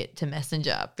more shit to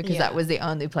Messenger because that was the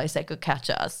only place they could catch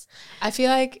us. I feel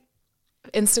like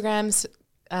Instagram's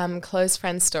close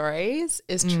friend stories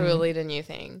is truly the new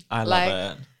thing. I like,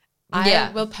 love it.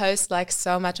 I will post like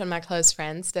so much on my close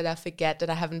friends that I forget that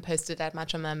I haven't posted that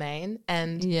much on my main.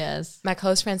 And Yes. my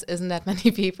close friends isn't that many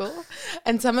people.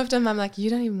 And some of them I'm like, you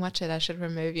don't even watch it. I should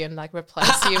remove you and like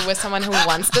replace you with someone who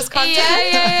wants this content.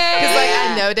 Because like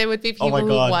I know there would be people my who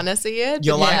God. want to see it.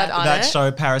 You're but like they're not on that it. show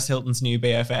Paris Hilton's New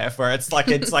BFF where it's like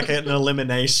an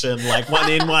elimination, like one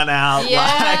in, one out. Yeah,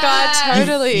 like, oh my God,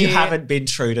 totally. You haven't been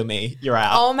true to me. You're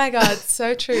out. Oh my God,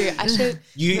 so true. I should.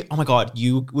 Oh my God,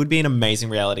 you would be an amazing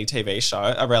reality TV show,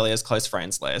 Aurelia's Close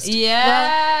Friends list. Yeah.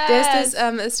 Well, there's this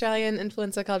Australian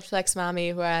influencer called Flex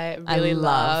Mami who I really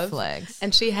love. Flex.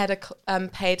 And she had a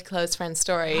paid close friend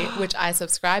story, which I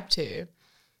subscribed to.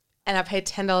 And I paid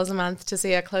 $10 a month to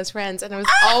see her close friends. And it was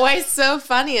always so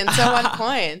funny and so on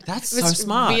point. That's it was so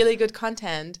smart. Really good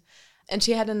content. And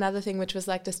she had another thing, which was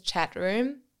like this chat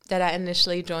room that I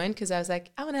initially joined because I was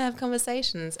like, I want to have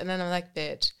conversations. And then I'm like,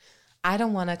 bitch, I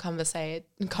don't want to conversate.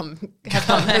 I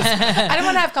don't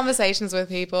want to have conversations with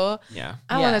people. Yeah.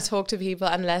 I want to talk to people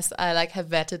unless I like have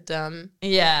vetted them.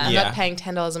 Yeah. I'm Yeah. not paying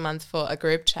 $10 a month for a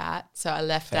group chat. So I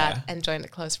left Fair. that and joined a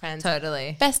close friends.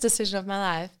 Totally. Best decision of my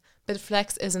life. But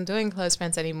Flex isn't doing close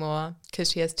friends anymore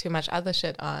because she has too much other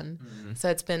shit on. So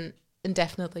it's been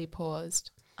indefinitely paused.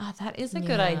 Oh, that is a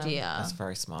good idea. That's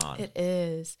very smart. It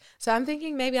is. So I'm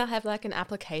thinking maybe I'll have like an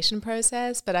application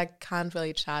process, but I can't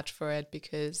really charge for it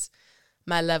because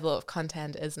my level of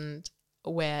content isn't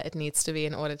where it needs to be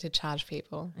in order to charge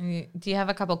people. Do you have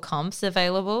a couple comps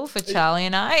available for Charlie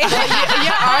and I?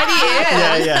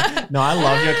 Yeah. No, I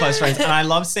love your close friends. And I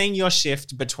love seeing your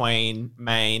shift between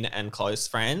main and close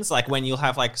friends. Like when you'll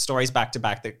have like stories back to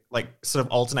back that like sort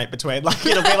of alternate between, like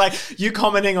it'll be like you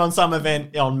commenting on some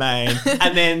event on main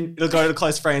and then it'll go to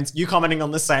close friends, you commenting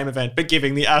on the same event, but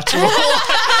giving the actual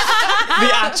the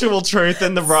actual truth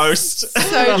and the roast.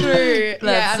 So true.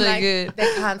 That's I'm so like, good. they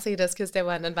can't see this because they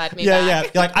won't invite me back. Yeah.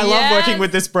 You're like, I love working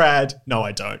with this Brad. No,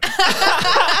 I don't.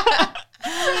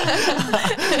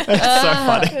 It's so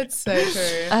funny. It's so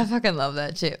true. I fucking love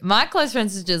that shit. My close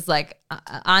friends is just like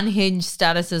unhinged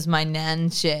statuses my nan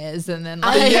shares, and then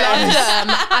like I love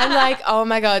them. I'm like, oh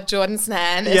my God, Jordan's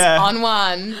nan is on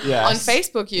one on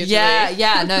Facebook usually.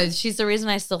 Yeah. No, she's the reason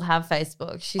I still have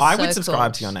Facebook. She's I so would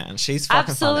subscribe cool. to your nan. She's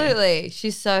fucking funny. Absolutely.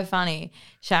 She's so funny.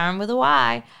 Sharon with a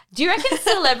Y. Do you reckon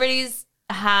celebrities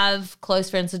have close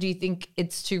friends, or do you think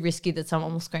it's too risky that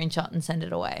someone will screenshot and send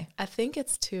it away? I think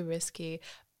it's too risky.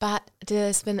 But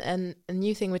there's been a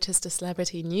new thing, which is the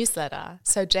celebrity newsletter.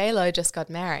 So J-Lo just got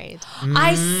married.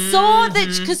 I saw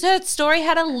that because her story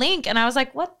had a link, and I was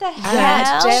like, what the hell?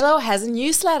 And J-Lo has a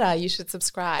newsletter. You should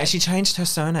subscribe. And she changed her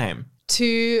surname.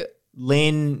 To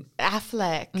Lynn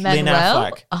Affleck. Lynn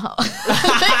Manuel? Affleck.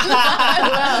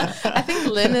 I think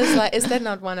Lynn is that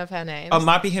not one of her names? Oh, it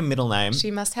might be her middle name.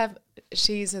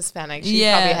 She's Hispanic. She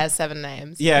Yeah. probably has 7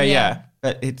 names. Yeah.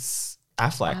 But it's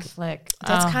Affleck. Affleck.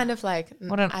 That's Oh, kind of like,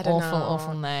 what an I don't awful, know.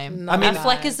 awful name. Not mean-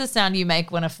 Affleck is the sound you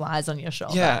make when a fly's on your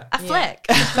shoulder. Yeah. Affleck.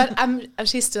 But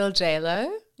she's still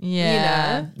J-Lo.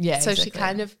 Yeah. You know? Yeah. So she exactly.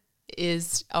 kind of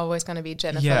is always going to be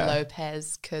Jennifer Yeah.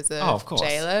 Lopez because Oh, of of course.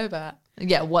 J-Lo, but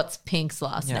Yeah, what's Pink's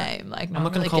last Yeah. name? Like, I'm no not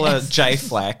one going to really call her cares. J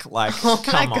Fleck. Like, oh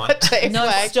come my on. God, J No,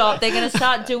 Fleck. stop. They're going to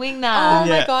start doing that. Oh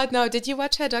my Yeah. God, no. Did you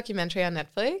watch her documentary on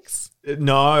Netflix?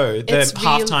 No, the It's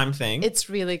halftime thing. It's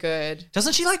really good.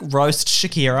 Doesn't she like roast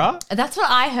Shakira? That's what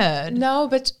I heard. No,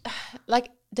 but like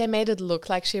they made it look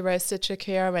like she roasted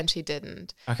Shakira when she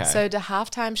didn't. Okay. So the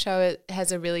halftime show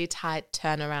has a really tight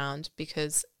turnaround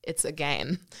because it's a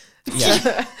game.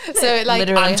 Yeah. So like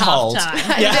Literally Untold.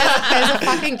 halftime. there's a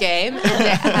fucking game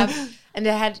and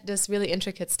they had this really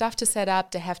intricate stuff to set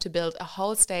up. They have to build a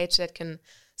whole stage that can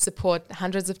support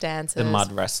hundreds of dancers. The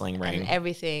mud wrestling ring. and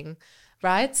everything,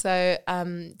 right? So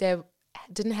they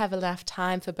didn't have enough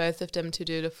time for both of them to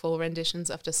do the full renditions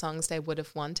of the songs they would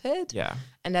have wanted. Yeah.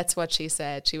 And that's what she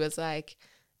said. She was like,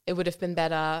 it would have been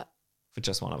better For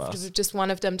just one of us. for just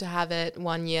one of them to have it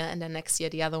one year and then next year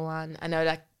the other one. I know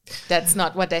like that's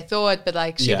not what they thought, but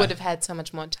like she Yeah. would have had so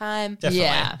much more time. Definitely.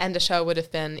 Yeah. And the show would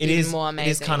have been It even is more amazing.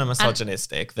 It is kind of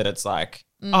misogynistic that it's like,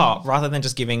 oh, rather than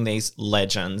just giving these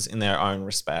legends in their own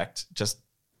respect just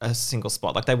a single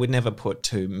spot, like they would never put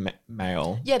two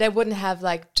male Yeah, they wouldn't have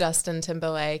like Justin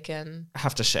Timberlake and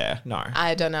have to share. No.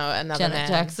 I don't know, another Janet man.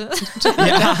 Jackson.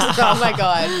 Oh my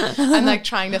God. I'm like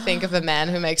trying to think of a man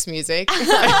who makes music.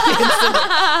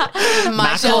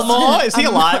 Macklemore? Is he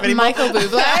alive anymore? Michael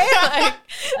Bublé? Like,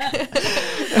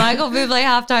 Michael Bublé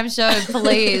halftime show,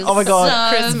 please. Oh my God.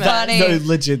 So Christmas. funny. No,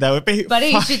 legit, that would be But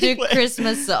he should do fucking-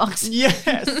 Christmas songs. Yes.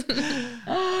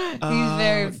 He's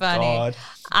very funny. God.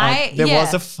 There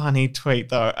was a funny tweet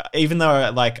though, even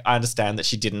though like I understand that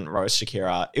she didn't roast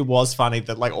Shakira, it was funny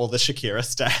that like all the Shakira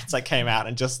stats like came out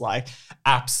and just like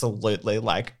absolutely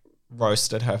like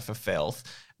roasted her for filth,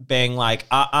 being like,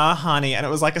 honey. And it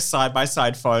was like a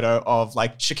side-by-side photo of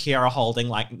like Shakira holding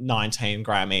like 19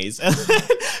 Grammys and then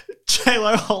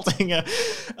J-Lo holding a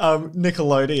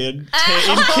Nickelodeon in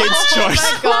Kids' Choice.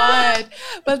 oh my God.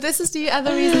 But this is the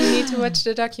other reason you need to watch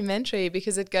the documentary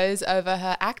because it goes over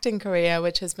her acting career,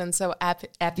 which has been so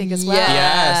epic as well.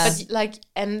 Yes. But like,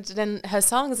 and then her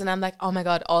songs, and I'm like, oh my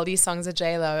God, all these songs are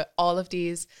J-Lo, all of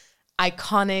these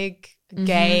iconic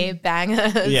gay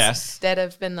bangers Yes. that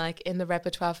have been like in the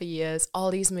repertoire for years, all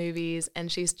these movies,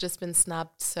 and she's just been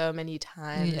snubbed so many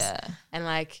times. Yeah. And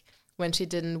like when she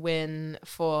didn't win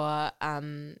for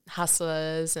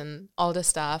Hustlers and all the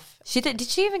stuff, Did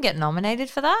she even get nominated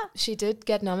for that? she did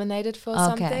get nominated for Okay.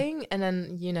 something, and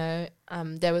then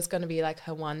there was going to be like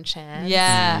her one chance.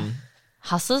 Yeah.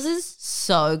 Hustlers is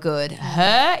so good.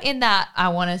 Her in that, I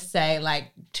want to say, like,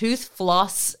 tooth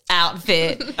floss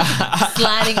outfit,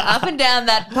 sliding up and down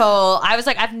that pole. I was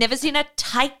like, I've never seen a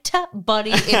tighter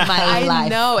body in my I life.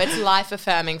 know, it's life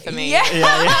affirming for me. Yeah.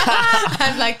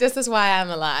 I'm like, this is why I'm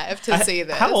alive to see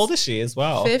this. How old is she as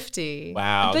well? 50.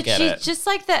 Wow, But get she's it. just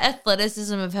like the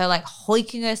athleticism of her, like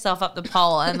hoiking herself up the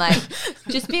pole and like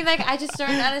just being like, I just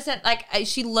don't understand. Like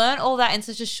she learned all that in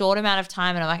such a short amount of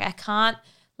time, and I'm like, I can't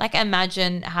like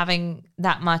imagine having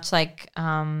that much like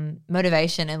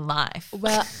motivation in life.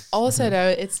 Well, also though,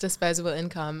 it's disposable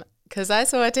income. Because I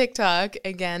saw a TikTok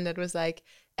again that was like,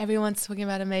 everyone's talking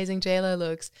about amazing JLo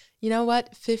looks. You know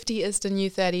what? 50 is the new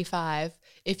 35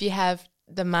 if you have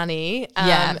the money.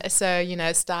 So, you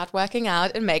know, start working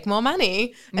out and make more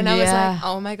money. And I was like,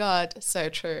 oh my God, so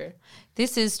true.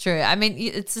 This is true. I mean,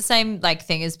 it's the same like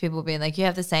thing as people being like, you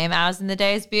have the same hours in the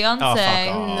day as Beyonce. Oh,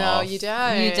 fuck off. No, you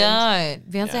don't. You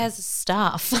don't. Beyonce has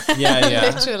stuff.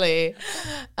 Yeah. Literally.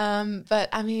 But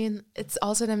I mean, it's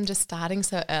also them just starting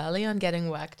so early on getting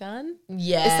work done.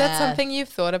 Yeah. Is that something you've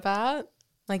thought about?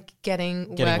 Like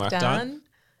getting work done?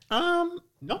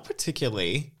 Not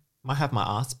particularly. Might have my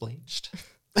ass bleached.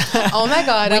 Oh my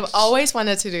God, I've always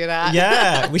wanted to do that.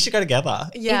 Yeah, we should go together.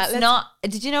 Yeah. It's not.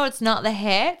 Did you know it's not the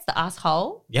hair? It's the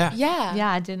asshole. Yeah. Yeah.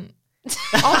 Yeah, I didn't.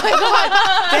 Oh my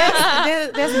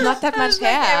God. There's not that much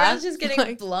hair. Everyone's just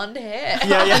getting blonde hair.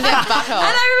 Yeah. And And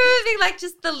I remember being like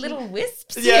just the little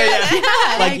wisps.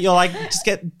 Yeah. Like you're like, just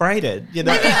get braided, you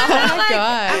know? Oh my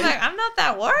God. I'm like, I'm not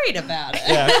that worried about it.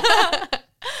 Yeah.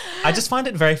 I just find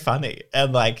it very funny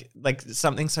and like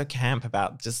something so camp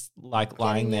about just like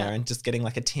lying there and just getting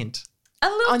like a tint. A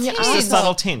little On your tint. Just a Tint.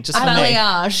 subtle tint. Just A for me.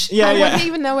 balayage. Yeah, I yeah. wouldn't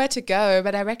even know where to go,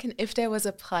 but I reckon if there was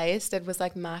a place that was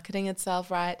like marketing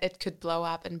itself right, it could blow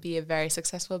up and be a very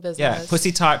successful business. Yeah,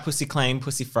 pussy tight, pussy clean,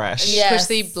 pussy fresh. Yeah.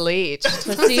 Pussy bleached.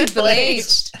 Pussy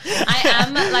bleached. I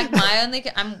am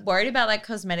like I'm worried about like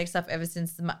cosmetic stuff ever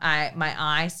since my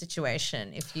eye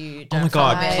situation. If you don't Oh my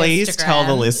God, follow me on please tell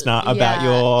the Instagram. listener about Yeah,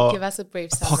 your give us a brief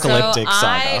summary. apocalyptic So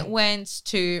I saga. went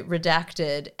to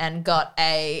Redacted and got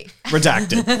a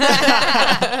Redacted.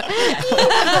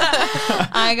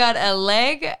 I got a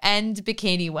leg and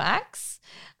bikini wax.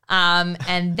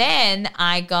 And then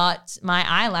I got my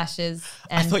eyelashes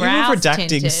and I thought you brows were redacting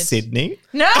tinted. Sydney.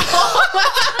 No.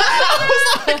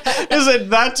 Is it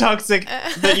that toxic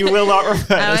that you will not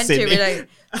refer I to went Sydney? to Redacted.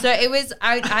 So it was,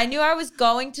 I knew I was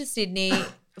going to Sydney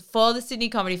for the Sydney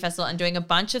Comedy Festival and doing a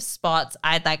bunch of spots.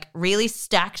 I'd like really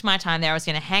stacked my time there. I was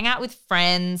going to hang out with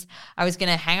friends. I was going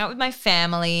to hang out with my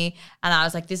family. And I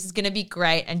was like, this is going to be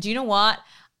great. And do you know what?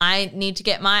 I need to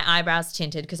get my eyebrows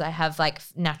tinted because I have like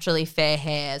naturally fair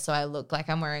hair. So I look like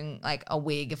I'm wearing like a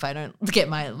wig if I don't get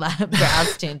my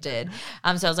brows tinted.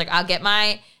 So I was like, I'll get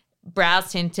my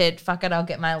brows tinted. Fuck it, I'll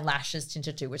get my lashes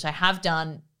tinted too, which I have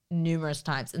done numerous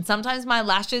times. And sometimes my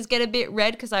lashes get a bit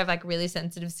red because I have like really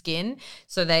sensitive skin.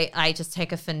 So I just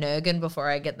take a Finnegan before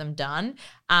I get them done.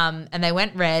 And they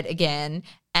went red again.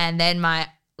 And then my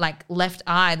like left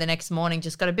eye the next morning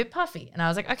just got a bit puffy. And I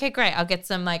was like, okay, great. I'll get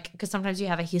some like, because sometimes you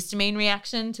have a histamine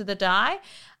reaction to the dye.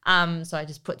 So I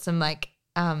just put some like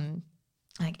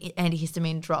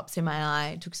antihistamine drops in my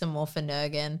eye, took some more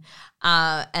Finnegan.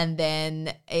 And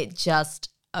then it just,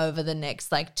 over the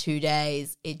next like 2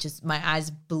 days, my eyes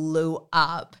blew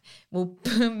up. Well,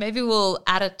 maybe we'll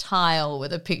add a tile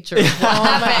with a picture of what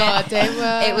happened. God, they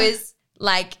were. It was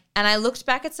like, and I looked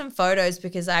back at some photos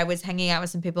because I was hanging out with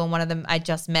some people and one of them I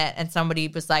just met and somebody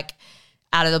was like,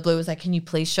 out of the blue was like, can you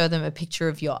please show them a picture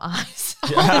of your eyes?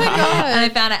 Oh my God. And I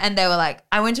found it and they were like,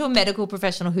 I went to a medical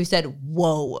professional who said,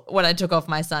 whoa, when I took off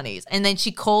my sunnies. And then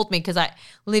she called me because I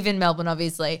live in Melbourne,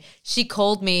 obviously. She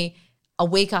called me a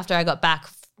week after I got back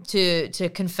to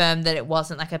confirm that it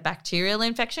wasn't like a bacterial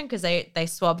infection because they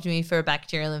swabbed me for a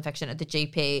bacterial infection at the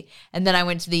GP. And then I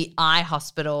went to the eye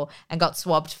hospital and got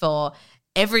swabbed for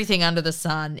everything under the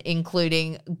sun,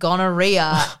 including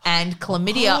gonorrhea and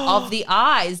chlamydia of the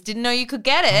eyes. Didn't know you could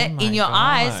get it in your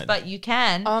eyes, God. but you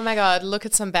can. Oh my God, look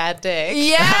at some bad dick.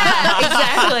 Yeah,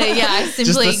 exactly. Yeah, I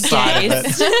simply the side of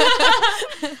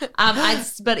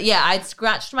gazed. I'd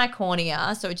scratched my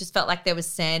cornea, so it just felt like there was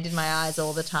sand in my eyes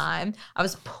all the time. I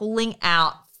was pulling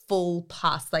out full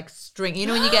pus, like string. You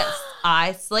know when you get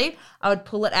eye sleep, I would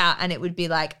pull it out and it would be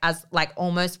like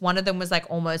almost, one of them was like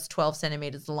almost 12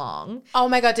 centimeters long. Oh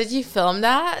my God, did you film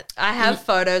that? I have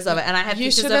photos of it and I have You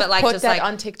pictures should of have it like put just that like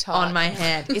on TikTok. on my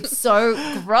hand. It's so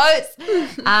gross.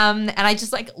 And I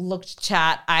just like looked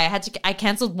chat. I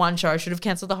canceled one show. I should have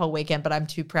canceled the whole weekend, but I'm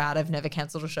too proud. I've never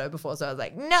canceled a show before. So I was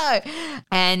like, no.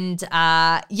 And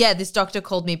this doctor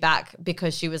called me back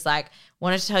because she was like,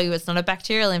 wanted to tell you it's not a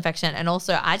bacterial infection. And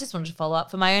also I just wanted to follow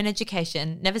up for my own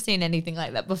education. Never seen anything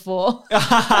like that before.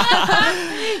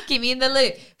 Keep me in the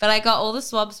loop. But I got all the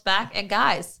swabs back and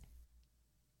guys,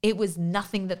 it was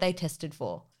nothing that they tested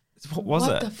for. What was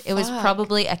What it? the It was fuck?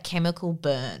 probably a chemical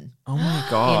burn Oh my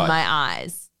in God. my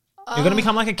eyes. You're going to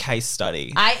become like a case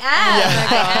study. I am.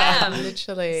 I am.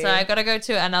 Literally. So I got to go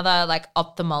to another like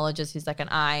ophthalmologist who's like an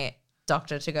eye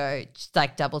doctor to go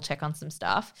like double check on some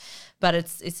stuff, but it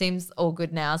seems all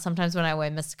good now. Sometimes when I wear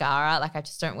mascara, like I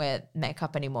just don't wear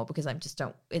makeup anymore because I just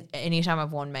don't. Anytime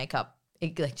I've worn makeup,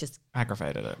 it like just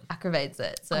aggravates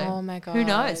it. So Oh my who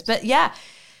knows? God. But yeah.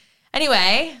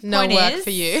 Anyway, No point work is,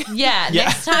 for you. Yeah,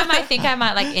 next time I think I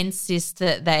might like insist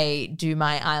that they do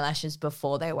my eyelashes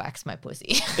before they wax my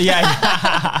pussy. Yeah.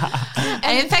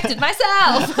 I infected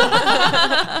myself.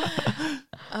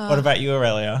 What about you,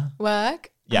 Aurelia? Work?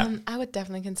 Yeah. I would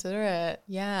definitely consider it.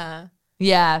 Yeah,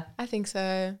 Yeah. I think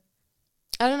so.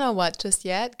 I don't know what just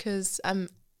yet because I'm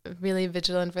really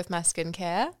vigilant with my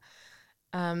skincare.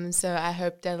 So I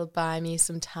hope that'll buy me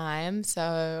some time.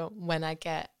 So when I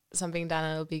get something done,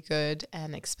 it'll be good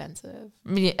and expensive.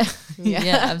 Yeah.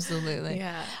 Yeah, absolutely.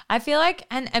 Yeah. I feel like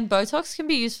and Botox can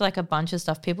be used for like a bunch of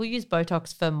stuff. People use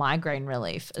Botox for migraine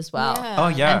relief as well. Oh,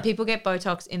 yeah. And people get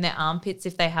Botox in their armpits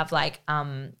if they have like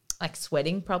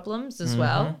sweating problems as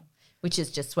well, which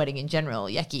is just sweating in general.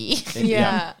 Yucky.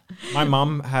 Yeah. My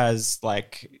mum has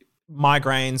like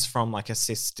migraines from like a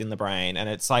cyst in the brain, and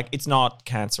it's like it's not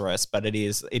cancerous, but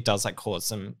it does like cause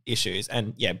some issues.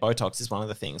 And yeah, Botox is one of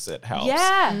the things that helps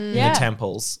Yeah. in Yeah. the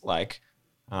temples, like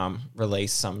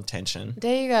release some tension.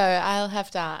 There you go. I'll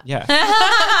have that. Yeah.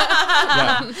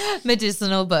 Yeah.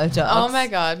 Medicinal Botox. Oh my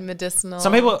God, medicinal.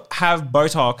 Some people have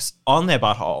Botox on their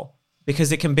butthole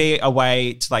because it can be a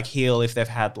way to like heal if they've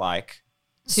had like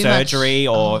Too much. surgery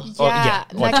or just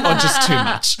too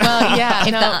much. Well, yeah.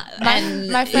 If no, the-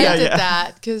 and- my friend Yeah, did yeah.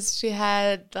 that because she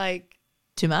had like,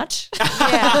 Too much.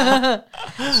 yeah,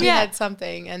 she Yeah. had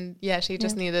something, and yeah, she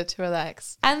just needed to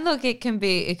relax. And look, it can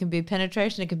be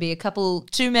penetration. It can be a couple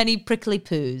too many prickly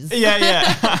poos. Yeah,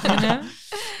 yeah. You know?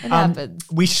 It happens.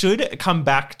 We should come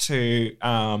back to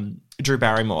Drew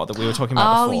Barrymore that we were talking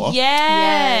about before. Oh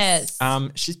yes.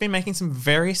 She's been making some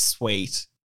very sweet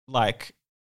like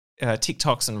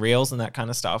TikToks and reels and that kind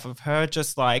of stuff of her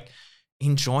just like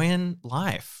enjoying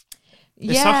life.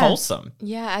 They're so wholesome.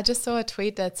 Yeah, I just saw a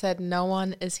tweet that said no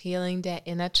one is healing their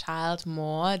inner child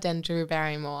more than Drew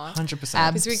Barrymore. 100%.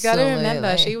 Because we got to remember,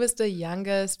 Absolutely. she was the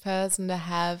youngest person to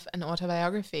have an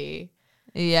autobiography.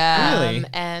 Yeah. Really?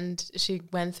 And she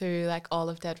went through like all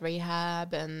of that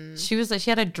rehab, and She was like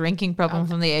she had a drinking problem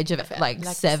from the age of like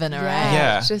 7 or 8.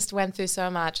 Yeah. just went through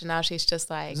so much, and now she's just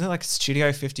like, Isn't it like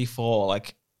Studio 54,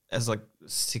 like as like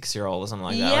 6-year-old or something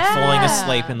like that, Yeah. like falling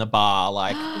asleep in the bar,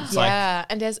 like it's like yeah.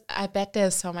 And I bet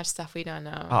there's so much stuff we don't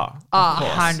know. oh, Oh, of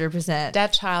course. 100%.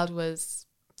 That child was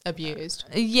abused.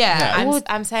 Yeah. Well,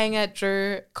 I'm saying it,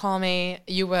 Drew. Call me.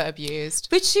 You were abused.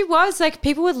 but she was like,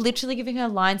 people were literally giving her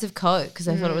lines of coke because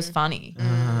they thought it was funny.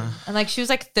 And like, she was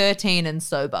like 13 and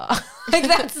sober. Like,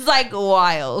 that's like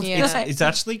wild. Yeah. Like, It's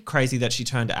actually crazy that she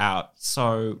turned out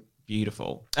so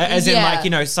beautiful, as in Yeah. like, you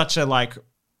know, such a like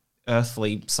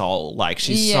earthly soul. Like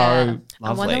she's Yeah. so I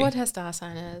lovely. wonder what her star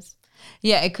sign is.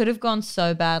 yeah, it could have gone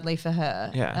so badly for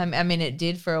her. Yeah. I mean, it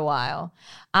did for a while.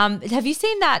 Have you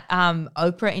seen that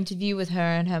Oprah interview with her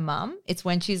and her mum? It's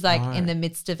when she's like in the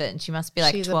midst of it and she must be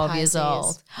like She's a 12 years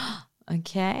Pisces. old.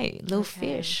 Okay, little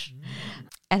fish.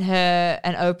 And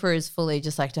Oprah is fully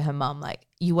just like to her mum, like,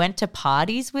 you went to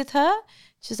parties with her?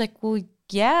 She's like, well,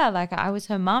 yeah, like I was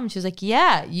her mum. She was like,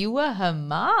 yeah, you were her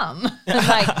mum.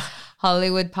 Like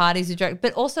Hollywood parties with drag,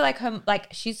 but also like her, like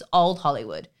she's old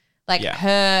Hollywood. Like Yeah.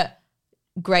 her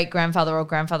great grandfather or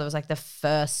grandfather was like the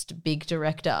first big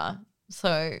director.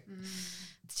 So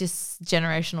it's just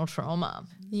generational trauma.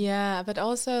 Yeah, but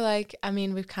also like, I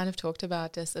mean, we've kind of talked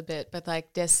about this a bit, but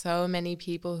like there's so many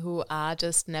people who are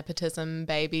just nepotism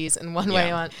babies in one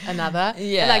way or another.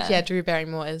 Yeah. Like, yeah, Drew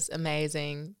Barrymore is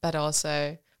amazing, but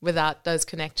also without those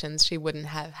connections, she wouldn't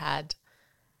have had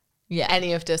Yeah.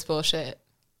 any of this bullshit.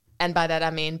 And by that, I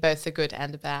mean both the good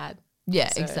and the bad. Yeah,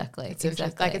 So exactly. It's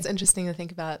exactly. like, it's interesting to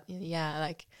think about, yeah,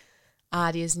 like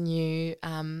are these new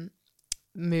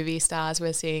movie stars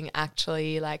we're seeing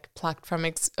actually like plucked from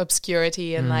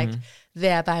obscurity and like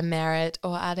there by merit,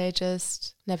 or are they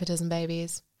just nepotism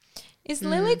babies? Is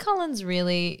Lily Collins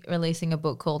really releasing a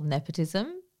book called Nepotism?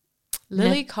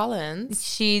 Lily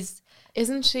Collins,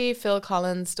 isn't she Phil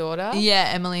Collins' daughter?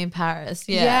 Yeah, Emily in Paris.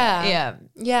 Yeah. Yeah. Yeah.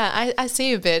 Yeah, I see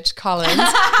you, bitch, Collins. You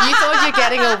thought you're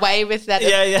getting away with that,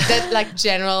 that like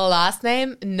general last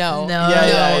name? No. No.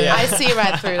 Yeah. I see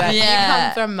right through that. You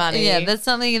come from money. Yeah, there's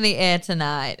something in the air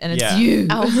tonight, and it's Yeah. you.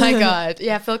 Oh my God.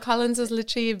 Yeah, Phil Collins has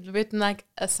literally written like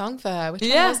a song for her. Which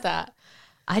Yeah. one was that?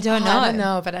 I don't know. I don't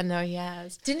know, but I know he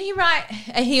has. Didn't he write?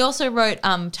 And he also wrote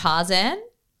Tarzan.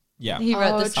 Yeah. He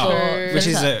wrote the Oh, score, true. Which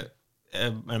is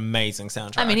an amazing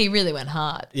soundtrack. I mean, he really went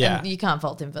hard. Yeah. And you can't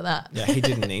fault him for that. yeah, he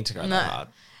didn't need to go that hard.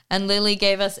 And Lily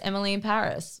gave us Emily in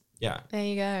Paris. Yeah. There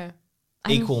you go.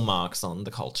 equal marks on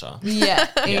the culture. Yeah,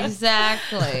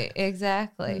 exactly.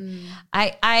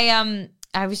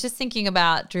 I was just thinking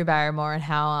about Drew Barrymore and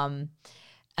how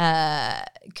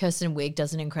Kirsten Wiig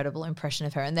does an incredible impression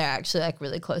of her, and they're actually like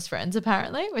really close friends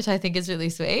apparently, which I think is really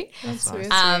sweet. That's really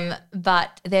sweet.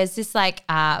 But there's this like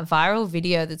viral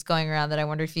video that's going around that I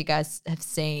wonder if you guys have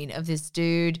seen of this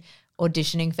dude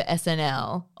auditioning for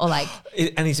SNL or like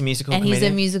And he's a musical and comedian.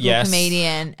 he's a musical Yes.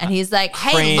 comedian and he's like,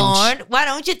 hey Cringe. Lauren, why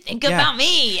don't you think Yeah. about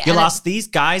me? You And lost these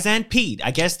guys and Pete. I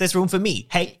guess there's room for me.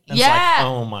 Hey. And Yeah. It's like,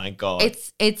 oh my God.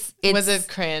 it's Was it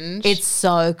cringe? It's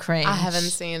so cringe. I haven't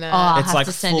seen it. Oh, I'll it's have like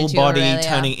to send it full to you, body Aurelia.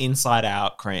 turning inside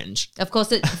out cringe. Of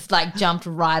course, it like jumped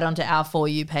right onto our For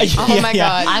You page. Oh my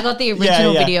Yeah. God. I got the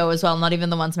original yeah. video as well, not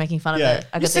even the ones making fun of it.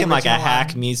 I You got the seem like a original hack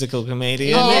one. musical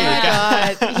comedian. Oh There my you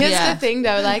go. God. Here's Yeah. the thing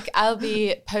though, like I'll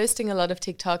be posting a lot of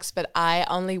TikToks, but I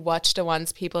only watch the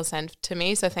ones people send to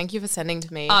me. So thank you for sending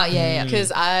to me. Oh, yeah.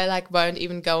 Because I like won't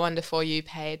even go on the For You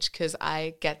page because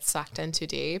I get sucked in too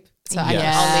deep. So I Yeah.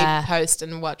 can only post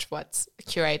and watch what's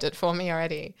curated for me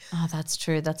already. Oh, that's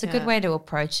true. That's a good Yeah. way to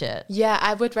approach it. Yeah,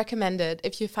 I would recommend it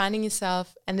if you're finding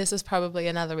yourself, and this is probably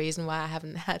another reason why I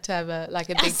haven't had to have a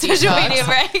big Social detox. media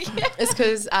break. It's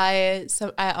because I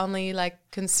only like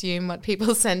consume what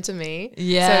people send to me.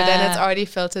 Yeah. So then it's already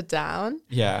filtered down,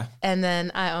 Yeah. and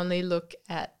then I only look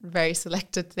at very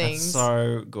selected That's things.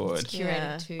 so good. Curated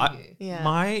Yeah. to I- you. Yeah.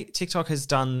 My TikTok has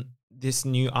done this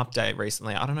new update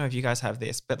recently. I don't know if you guys have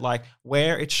this, but like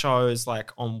where it shows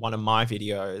like on one of my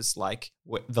videos, like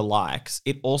the likes,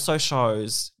 it also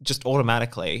shows just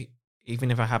automatically,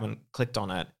 even if I haven't clicked on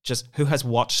it, just who has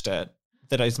watched it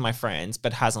that is my friends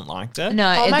but hasn't liked it.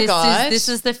 No, Oh my gosh. this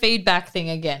is the feedback thing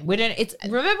again. We don't. It's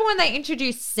remember when they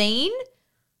introduced seen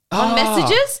on Oh.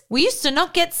 messages? We used to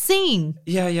not get seen.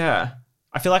 Yeah.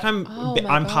 I feel like I'm Oh my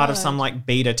I'm part of God. some like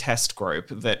beta test group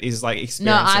that is like No,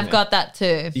 experiencing I've it. got that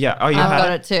too. Yeah. Oh, you I've have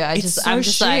got it too. I'm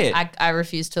just shit. like I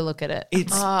refuse to look at it.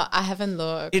 It's Oh, I haven't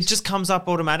looked. it just comes up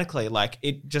automatically. Like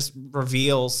it just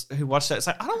reveals who watched it. It's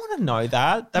like I don't want to know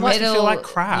that. That makes me feel It'll- like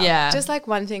crap. Yeah. Just like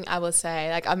one thing I will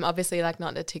say, like I'm obviously like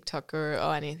not a TikTok guru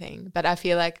or anything, but I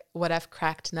feel like what I've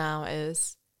cracked now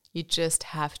is you just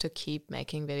have to keep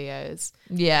making videos.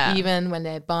 yeah. Even when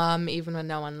they bomb, even when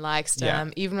no one likes Yeah.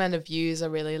 them, even when the views are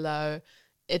really low,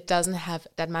 it doesn't have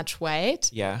that much weight.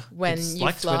 Yeah. When It's you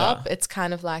like flop, Twitter. it's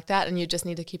kind of like that, and you just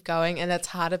need to keep going. And that's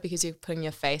harder because you're putting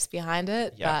your face behind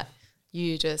it, Yeah. but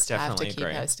you just have Definitely to keep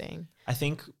agree. posting. I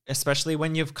think especially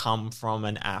when you've come from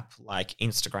an app like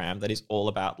Instagram that is all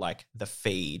about like the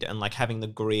feed and like having the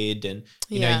grid and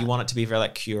you know Yeah. you want it to be very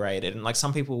like curated and like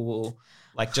some people will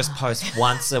like just post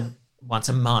once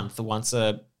a month or once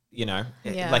a Yeah.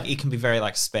 like it can be very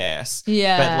like sparse.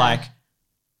 Yeah. But like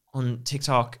on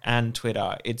TikTok and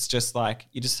Twitter, it's just like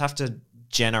you just have to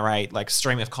generate like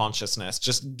stream of consciousness,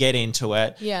 just get into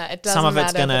it. Yeah, it doesn't Some of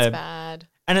it's matter if gonna- it's bad.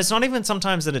 And it's not even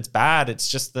sometimes that it's bad. It's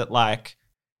just that like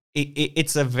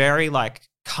it's a very like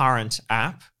current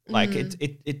app. Like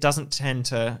it doesn't tend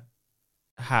to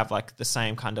have like the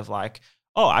same kind of like,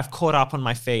 oh, I've caught up on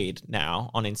my feed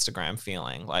now on Instagram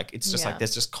feeling. Like it's just Yeah. like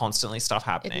there's just constantly stuff It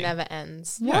happening. never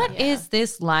ends. What Yeah. is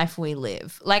this life we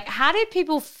live? Like, how did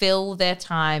people fill their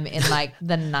time in like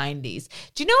the 90s?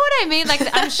 Do you know what I mean? Like,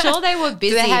 I'm sure they were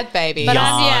busy. They had babies. But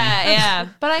Yawn. yeah.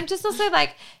 But I'm just also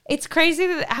like, it's crazy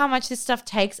how much this stuff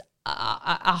takes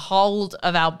a hold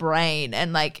of our brain.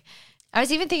 And like, I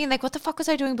was even thinking, like, what the fuck was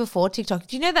I doing before TikTok?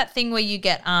 Do you know that thing where you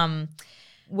get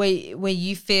where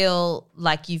you feel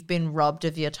like you've been robbed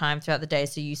of your time throughout the day,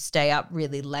 so you stay up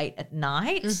really late at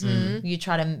night. You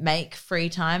try to make free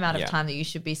time out of Yeah. time that you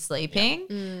should be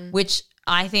sleeping, which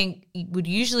I think would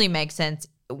usually make sense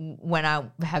when I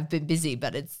have been busy,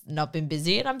 but it's not been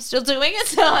busy and I'm still doing it.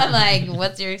 So I'm like,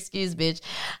 what's your excuse, bitch?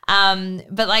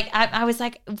 But like, I was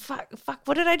like, fuck,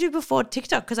 what did I do before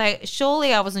TikTok? Because I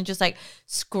wasn't just like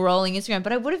scrolling Instagram,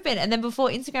 but I would have been. And then before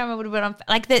Instagram, I would have been on,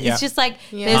 like, Yeah. it's just like,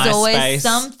 Yeah. there's always MySpace.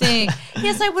 something.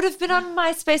 Yes, I would have been on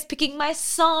MySpace picking my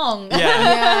song. Yeah.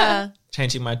 Yeah.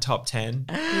 Changing my top 10.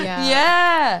 Yeah.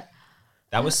 Yeah.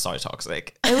 That was so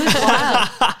toxic. It was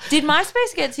wild. Did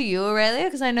MySpace get to you, Aurelia?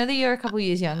 Because I know that you're a couple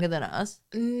years younger than us.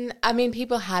 I mean,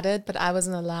 people had it, but I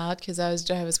wasn't allowed because I was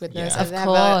Jehovah's Witness. Yeah. I Of didn't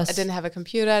course. I didn't have a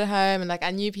computer at home, and like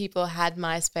I knew people had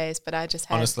MySpace, but I just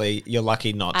had. Honestly, you're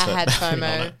lucky not I to had be on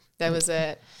FOMO. it. That was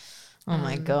it. Oh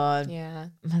my God. Yeah.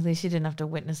 At least you didn't have to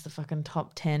witness the fucking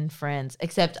top 10 friends.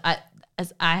 Except I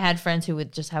had friends who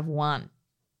would just have one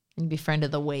and be friend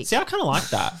of the week. See, I kind of like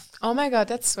that. Oh my God,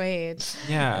 that's sweet.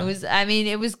 Yeah.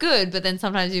 It was good, but then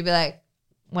sometimes you'd be like,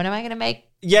 when am I going to make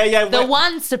yeah. the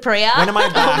one, Supriya? When am I Oh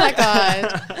my back?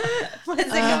 God. When's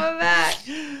it coming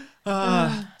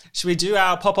back? Should we do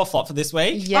our pop or flop for this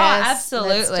week? Yes, absolutely.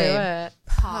 Let's do it.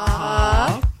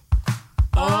 Pop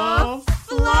or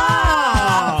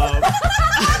flop?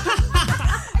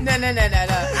 No.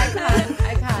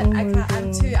 I can't.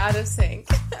 I'm too out of sync.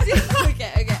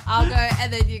 Okay. I'll go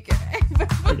and then you go.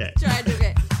 Okay. Try and do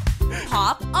it.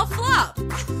 Pop or flop?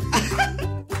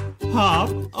 Pop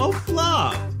or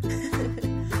flop?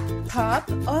 Pop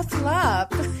or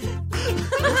flop?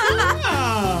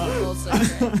 Also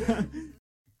great.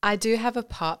 I do have a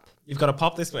pop. You've got a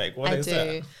pop this week. What I is do.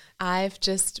 it? I've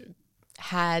just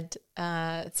had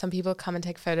some people come and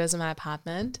take photos of my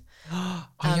apartment. Oh,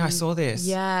 yeah, I saw this.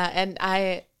 Yeah, and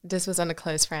this was on a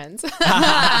close friends. But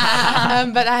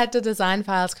I had the design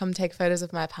files come take photos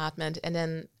of my apartment, and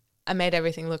then I made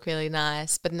everything look really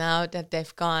nice. But now that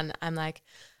they've gone, I'm like,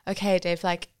 okay, they've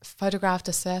like photographed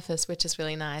the surface, which is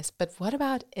really nice. But what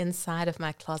about inside of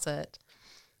my closet?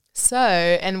 So,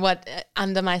 and what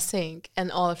under my sink and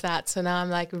all of that. So now I'm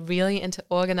like really into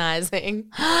organizing.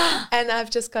 And I've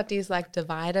just got these like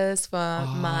dividers for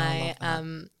my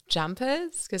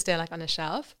jumpers because they're like on a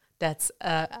shelf. That's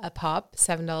a pop,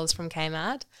 $7 from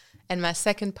Kmart. And my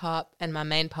second pop and my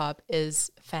main pop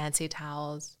is fancy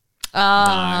towels.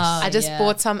 Nice. I just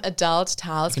bought some adult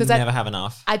towels You because can never have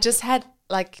enough. I just had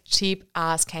like cheap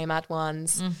ass Kmart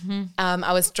ones.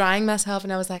 I was drying myself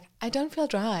and I was like, I don't feel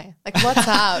dry. Like, what's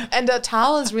up? And the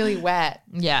towel is really wet,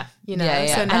 Yeah. you know. Yeah.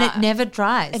 So And now- it never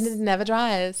dries. and it never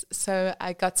dries. So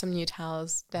I got some new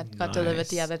towels that got delivered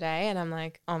the Nice. other day, and I'm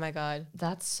like, oh my God.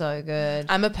 That's so good.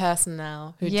 I'm a person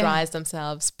now who Yeah. dries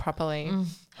themselves properly.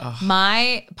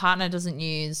 My partner doesn't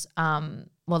use,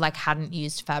 hadn't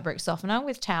used fabric softener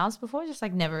with towels before, just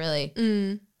like never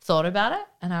really thought about it.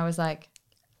 And I was like,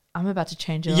 I'm about to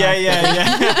change your life.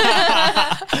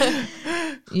 Yeah.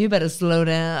 You better slow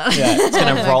down. Yeah, it's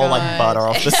going to roll like butter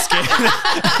off the skin.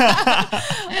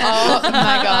 Oh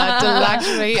my God. The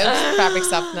luxury of fabric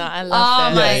softener. I Oh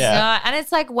love it. my Yeah. God. And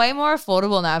it's like way more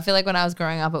affordable now. I feel like when I was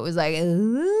growing up, it was like,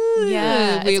 ooh,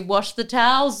 Yeah, we wash the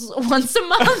towels once a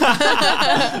month.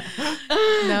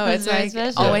 No, it's very like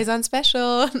special. always on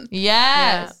special.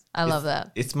 Yes. I love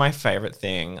that. It's my favorite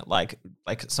thing. Like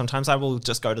sometimes I will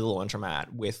just go to the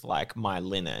laundromat with like my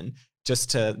linen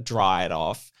just to dry it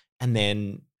off and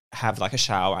then have like a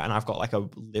shower, and I've got like a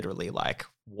literally like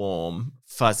warm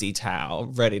fuzzy towel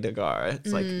ready to go.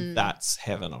 It's like that's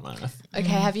heaven on earth. Okay,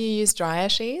 have you used dryer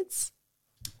sheets?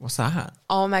 What's that?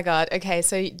 Oh my God. Okay,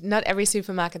 so not every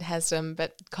supermarket has them,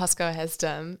 but Costco has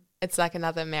them. It's like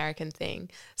another American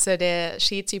thing. So they're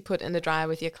sheets you put in the dryer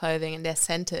with your clothing, and they're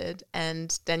scented,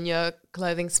 and then your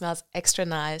clothing smells extra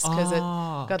nice because it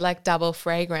got like double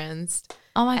fragrance.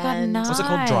 Oh my God, And- nice. What's it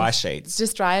called? Dry sheets. It's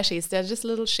just dryer sheets. They're just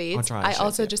little sheets. dryer I sheets,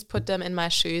 also yeah. just put them in my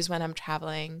shoes when I'm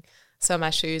traveling, so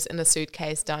my shoes in the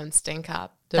suitcase don't stink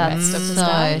up the That's rest of the so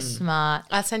stuff. smart.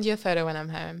 I'll send you a photo when I'm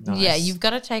home. Yeah, you've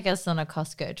got to take us on a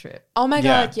Costco trip. Oh my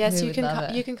Yeah. God, yes, We you would can love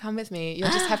it. you can come with me. You'll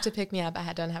just have to pick me up.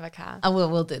 I don't have a car.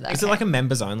 We'll do that. Is it like a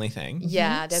members only thing?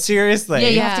 Yeah, that's Seriously? Yeah,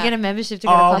 you have Yeah. to get a membership to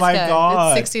go to Oh Costco. my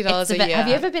God. it's $60 It's a the be- year. Have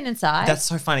you ever been inside? That's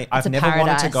so funny. I've a never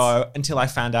wanted to paradise. go until I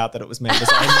found out that it was members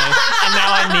only, and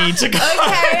now I need to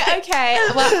go. Okay.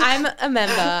 Well, I'm a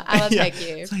member. I will Yeah. take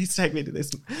you. Please take me to this.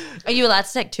 Are you allowed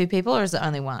to take two people or is it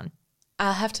only one?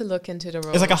 I'll have to look into the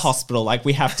rules. It's like a hospital. Like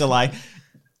we have to like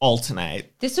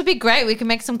alternate. This would be great. We can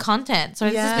make some content. So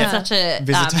it's just been Yeah. such a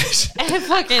Visitation.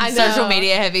 fucking I know. social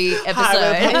media heavy episode.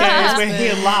 Hi, we're podcast. We're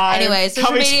here live. Anyway, social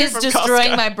Coming to media you is from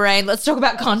destroying Costco. my brain. Let's talk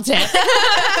about content.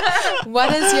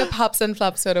 What is your pops and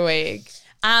flops for the week?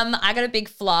 I got a big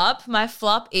flop. My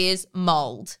flop is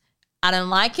mold. I don't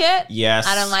like it. Yes.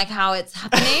 I don't like how it's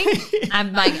happening.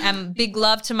 I'm big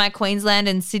love to my Queensland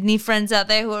and Sydney friends out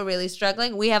there who are really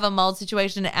struggling. We have a mold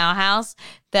situation at our house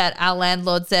that our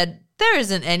landlord said there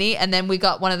isn't any. And then we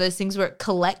got one of those things where it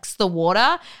collects the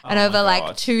water. And Oh over my like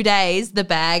God. 2 days, the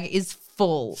bag is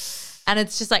full. And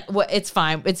it's just like, it's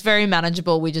fine. It's very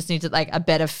manageable. We just need to like a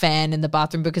better fan in the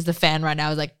bathroom because the fan right now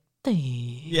is like,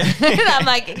 Yeah. and I'm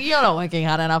like, you're not working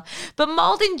hard enough. But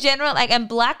mold in general, like, and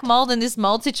black mold in this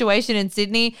mold situation in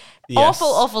Sydney, Yes.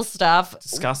 awful stuff.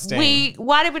 Disgusting.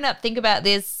 Why did we not think about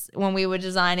this when we were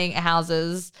designing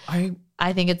houses?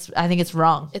 I think it's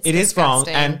wrong. It's It is wrong,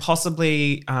 disgusting. and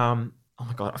possibly. Oh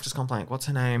my God, I've just gone blank. What's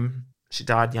her name? She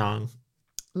died young.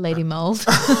 Lady mold.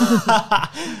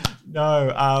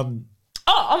 No.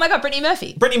 oh my God, Brittany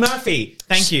Murphy. Brittany Murphy.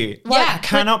 Thank you. Yeah, I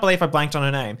cannot believe I blanked on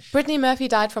her name. Brittany Murphy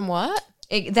died from what?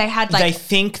 They had like They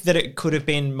think that it could have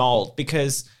been mold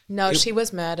because No, she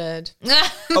was murdered.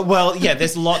 Well, yeah,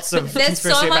 there's lots of There's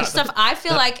conspiracy so much about stuff. I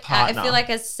feel partner. like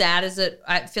as sad as it,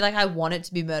 I feel like I want it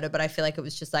to be murder, but I feel like it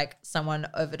was just like someone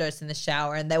overdosed in the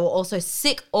shower, and they were also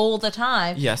sick all the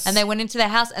time. Yes. And they went into their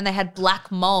house and they had black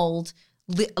mold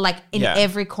like in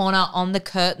every corner on the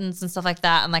curtains and stuff like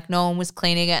that, and like no one was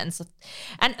cleaning it and stuff.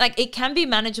 And like it can be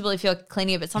manageable if you're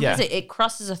cleaning it, but sometimes it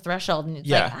crosses a threshold and it's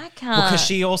like I can't. Because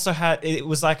she also had, it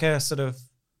was like a sort of,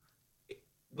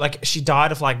 like she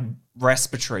died of like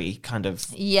respiratory kind of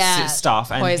stuff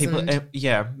and Poisoned.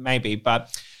 people, maybe.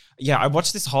 But yeah, I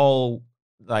watched this whole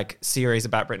like series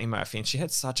about Brittany Murphy, and she had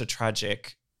such a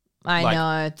tragic. I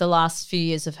know the last few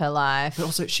years of her life. But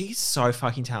also, she's so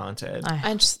fucking talented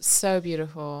And just so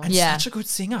beautiful. and such a good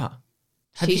singer.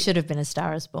 She should have been A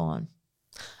Star Is Born.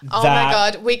 Oh my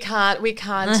God, we can't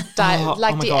die.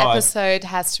 Like my the God. episode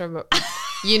has to,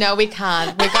 we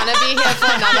can't. We're going to be here for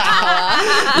another hour.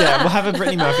 Yeah, we'll have a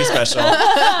Brittany Murphy special.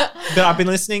 But I've been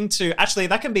listening to, actually,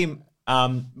 that can be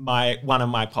one of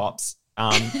my pops.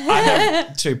 I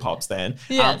have two pops then.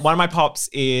 Yes. One of my pops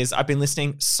is I've been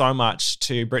listening so much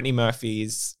to Brittany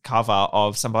Murphy's cover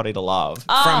of Somebody to Love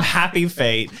from Happy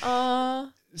Feet.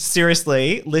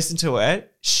 Seriously, listen to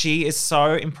it. She is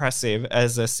so impressive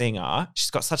as a singer.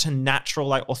 She's got such a natural,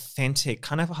 like authentic,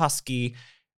 kind of husky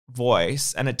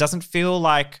voice, and it doesn't feel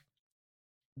like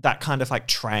that kind of like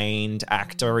trained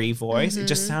actor-y voice. It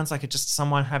just sounds like it's just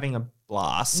someone having a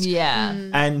blast. Yeah.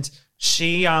 And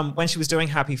she, when she was doing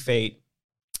Happy Feet,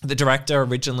 the director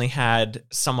originally had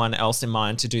someone else in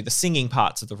mind to do the singing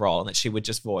parts of the role, and that she would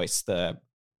just voice the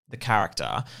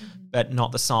character, but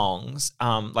not the songs.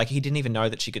 Like he didn't even know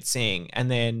that she could sing. And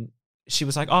then she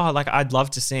was like, oh, like I'd love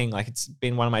to sing. Like it's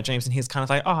been one of my dreams. And he's kind of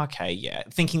like, oh, okay, yeah.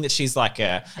 Thinking that she's like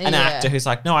an actor who's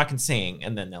like, no, I can sing.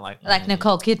 And then they're like, Like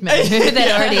Nicole Kidman, who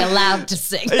they're already allowed to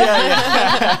sing.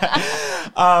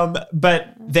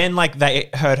 But then like they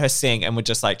heard her sing and were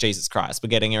just like, Jesus Christ, we're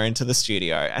getting her into the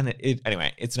studio. And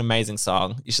anyway, it's an amazing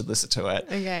song. You should listen to it.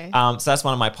 Okay. So that's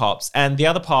one of my pops. And the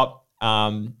other pop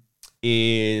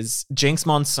is Jinx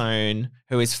Monsoon,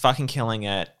 who is fucking killing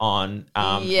it on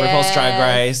RuPaul's Drag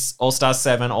Race, All Stars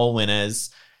 7, All Winners.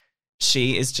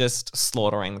 She is just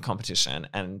slaughtering the competition,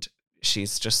 and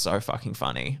she's just so fucking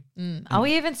funny. Are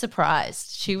we even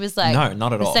surprised? She was like, No,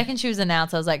 not at all. The second she was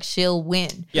announced, I was like, she'll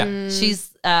win. Yeah.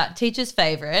 She's teacher's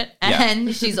favorite,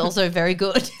 and she's also very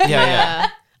good. Yeah.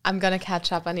 I'm going to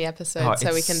catch up on the episode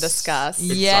so we can discuss. It's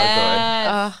so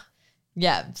good.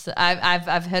 Yeah, so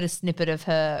I've heard a snippet of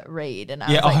her read, and I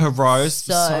was Yeah, like, her roast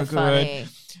was so good. funny.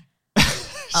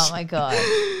 Oh my God.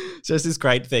 So there's this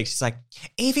great thing. She's like,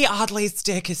 Evie Oddly's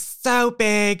dick is so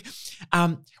big.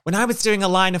 When I was doing a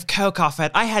line of coke off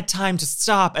it, I had time to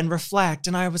stop and reflect,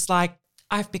 and I was like,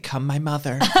 I've become my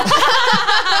mother.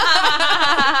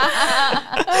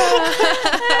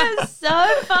 So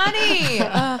funny.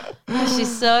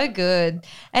 She's so good.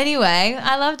 Anyway,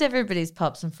 I loved everybody's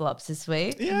pops and flops this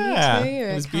week. Yeah, Me too.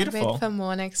 it was Can't beautiful. wait for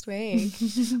more next week.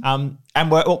 And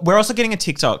we're also getting a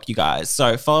TikTok, you guys.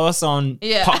 So follow us on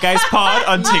Popgaze Pod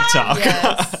on TikTok.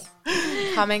 Yes.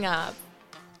 Coming up.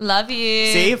 Love you.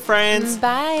 See you, friends.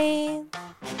 Bye.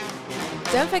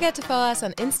 Don't forget to follow us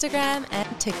on Instagram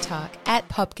and TikTok at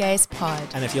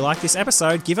PopGazePod. And if you like this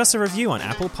episode, give us a review on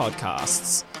Apple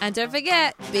Podcasts. And don't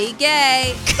forget, be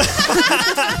gay.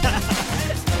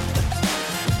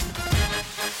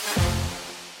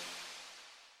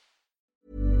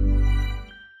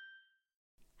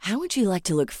 How would you like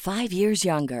to look 5 years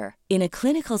younger? In a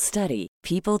clinical study,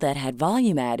 people that had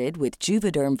volume added with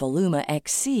Juvederm Voluma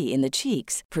XC in the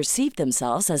cheeks perceived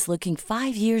themselves as looking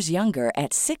 5 years younger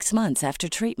at 6 months after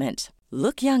treatment.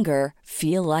 Look younger,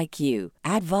 feel like you.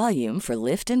 Add volume for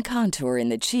lift and contour in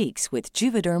the cheeks with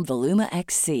Juvederm Voluma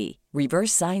XC.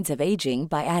 Reverse signs of aging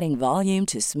by adding volume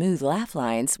to smooth laugh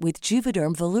lines with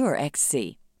Juvederm Volure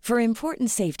XC. For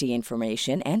important safety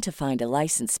information and to find a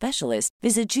licensed specialist,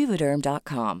 visit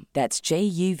Juvederm.com. That's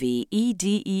JUVEDERM.com.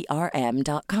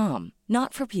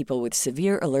 Not for people with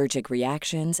severe allergic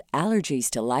reactions, allergies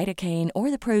to lidocaine,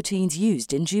 or the proteins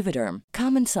used in Juvederm.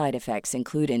 Common side effects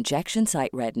include injection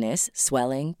site redness,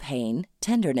 swelling, pain,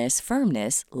 tenderness,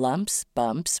 firmness, lumps,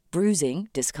 bumps, bruising,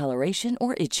 discoloration,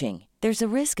 or itching. There's a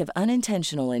risk of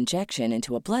unintentional injection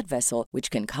into a blood vessel, which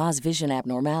can cause vision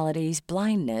abnormalities,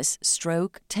 blindness,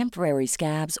 stroke, temporary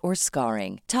scabs, or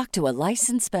scarring. Talk to a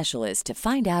licensed specialist to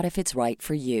find out if it's right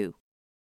for you.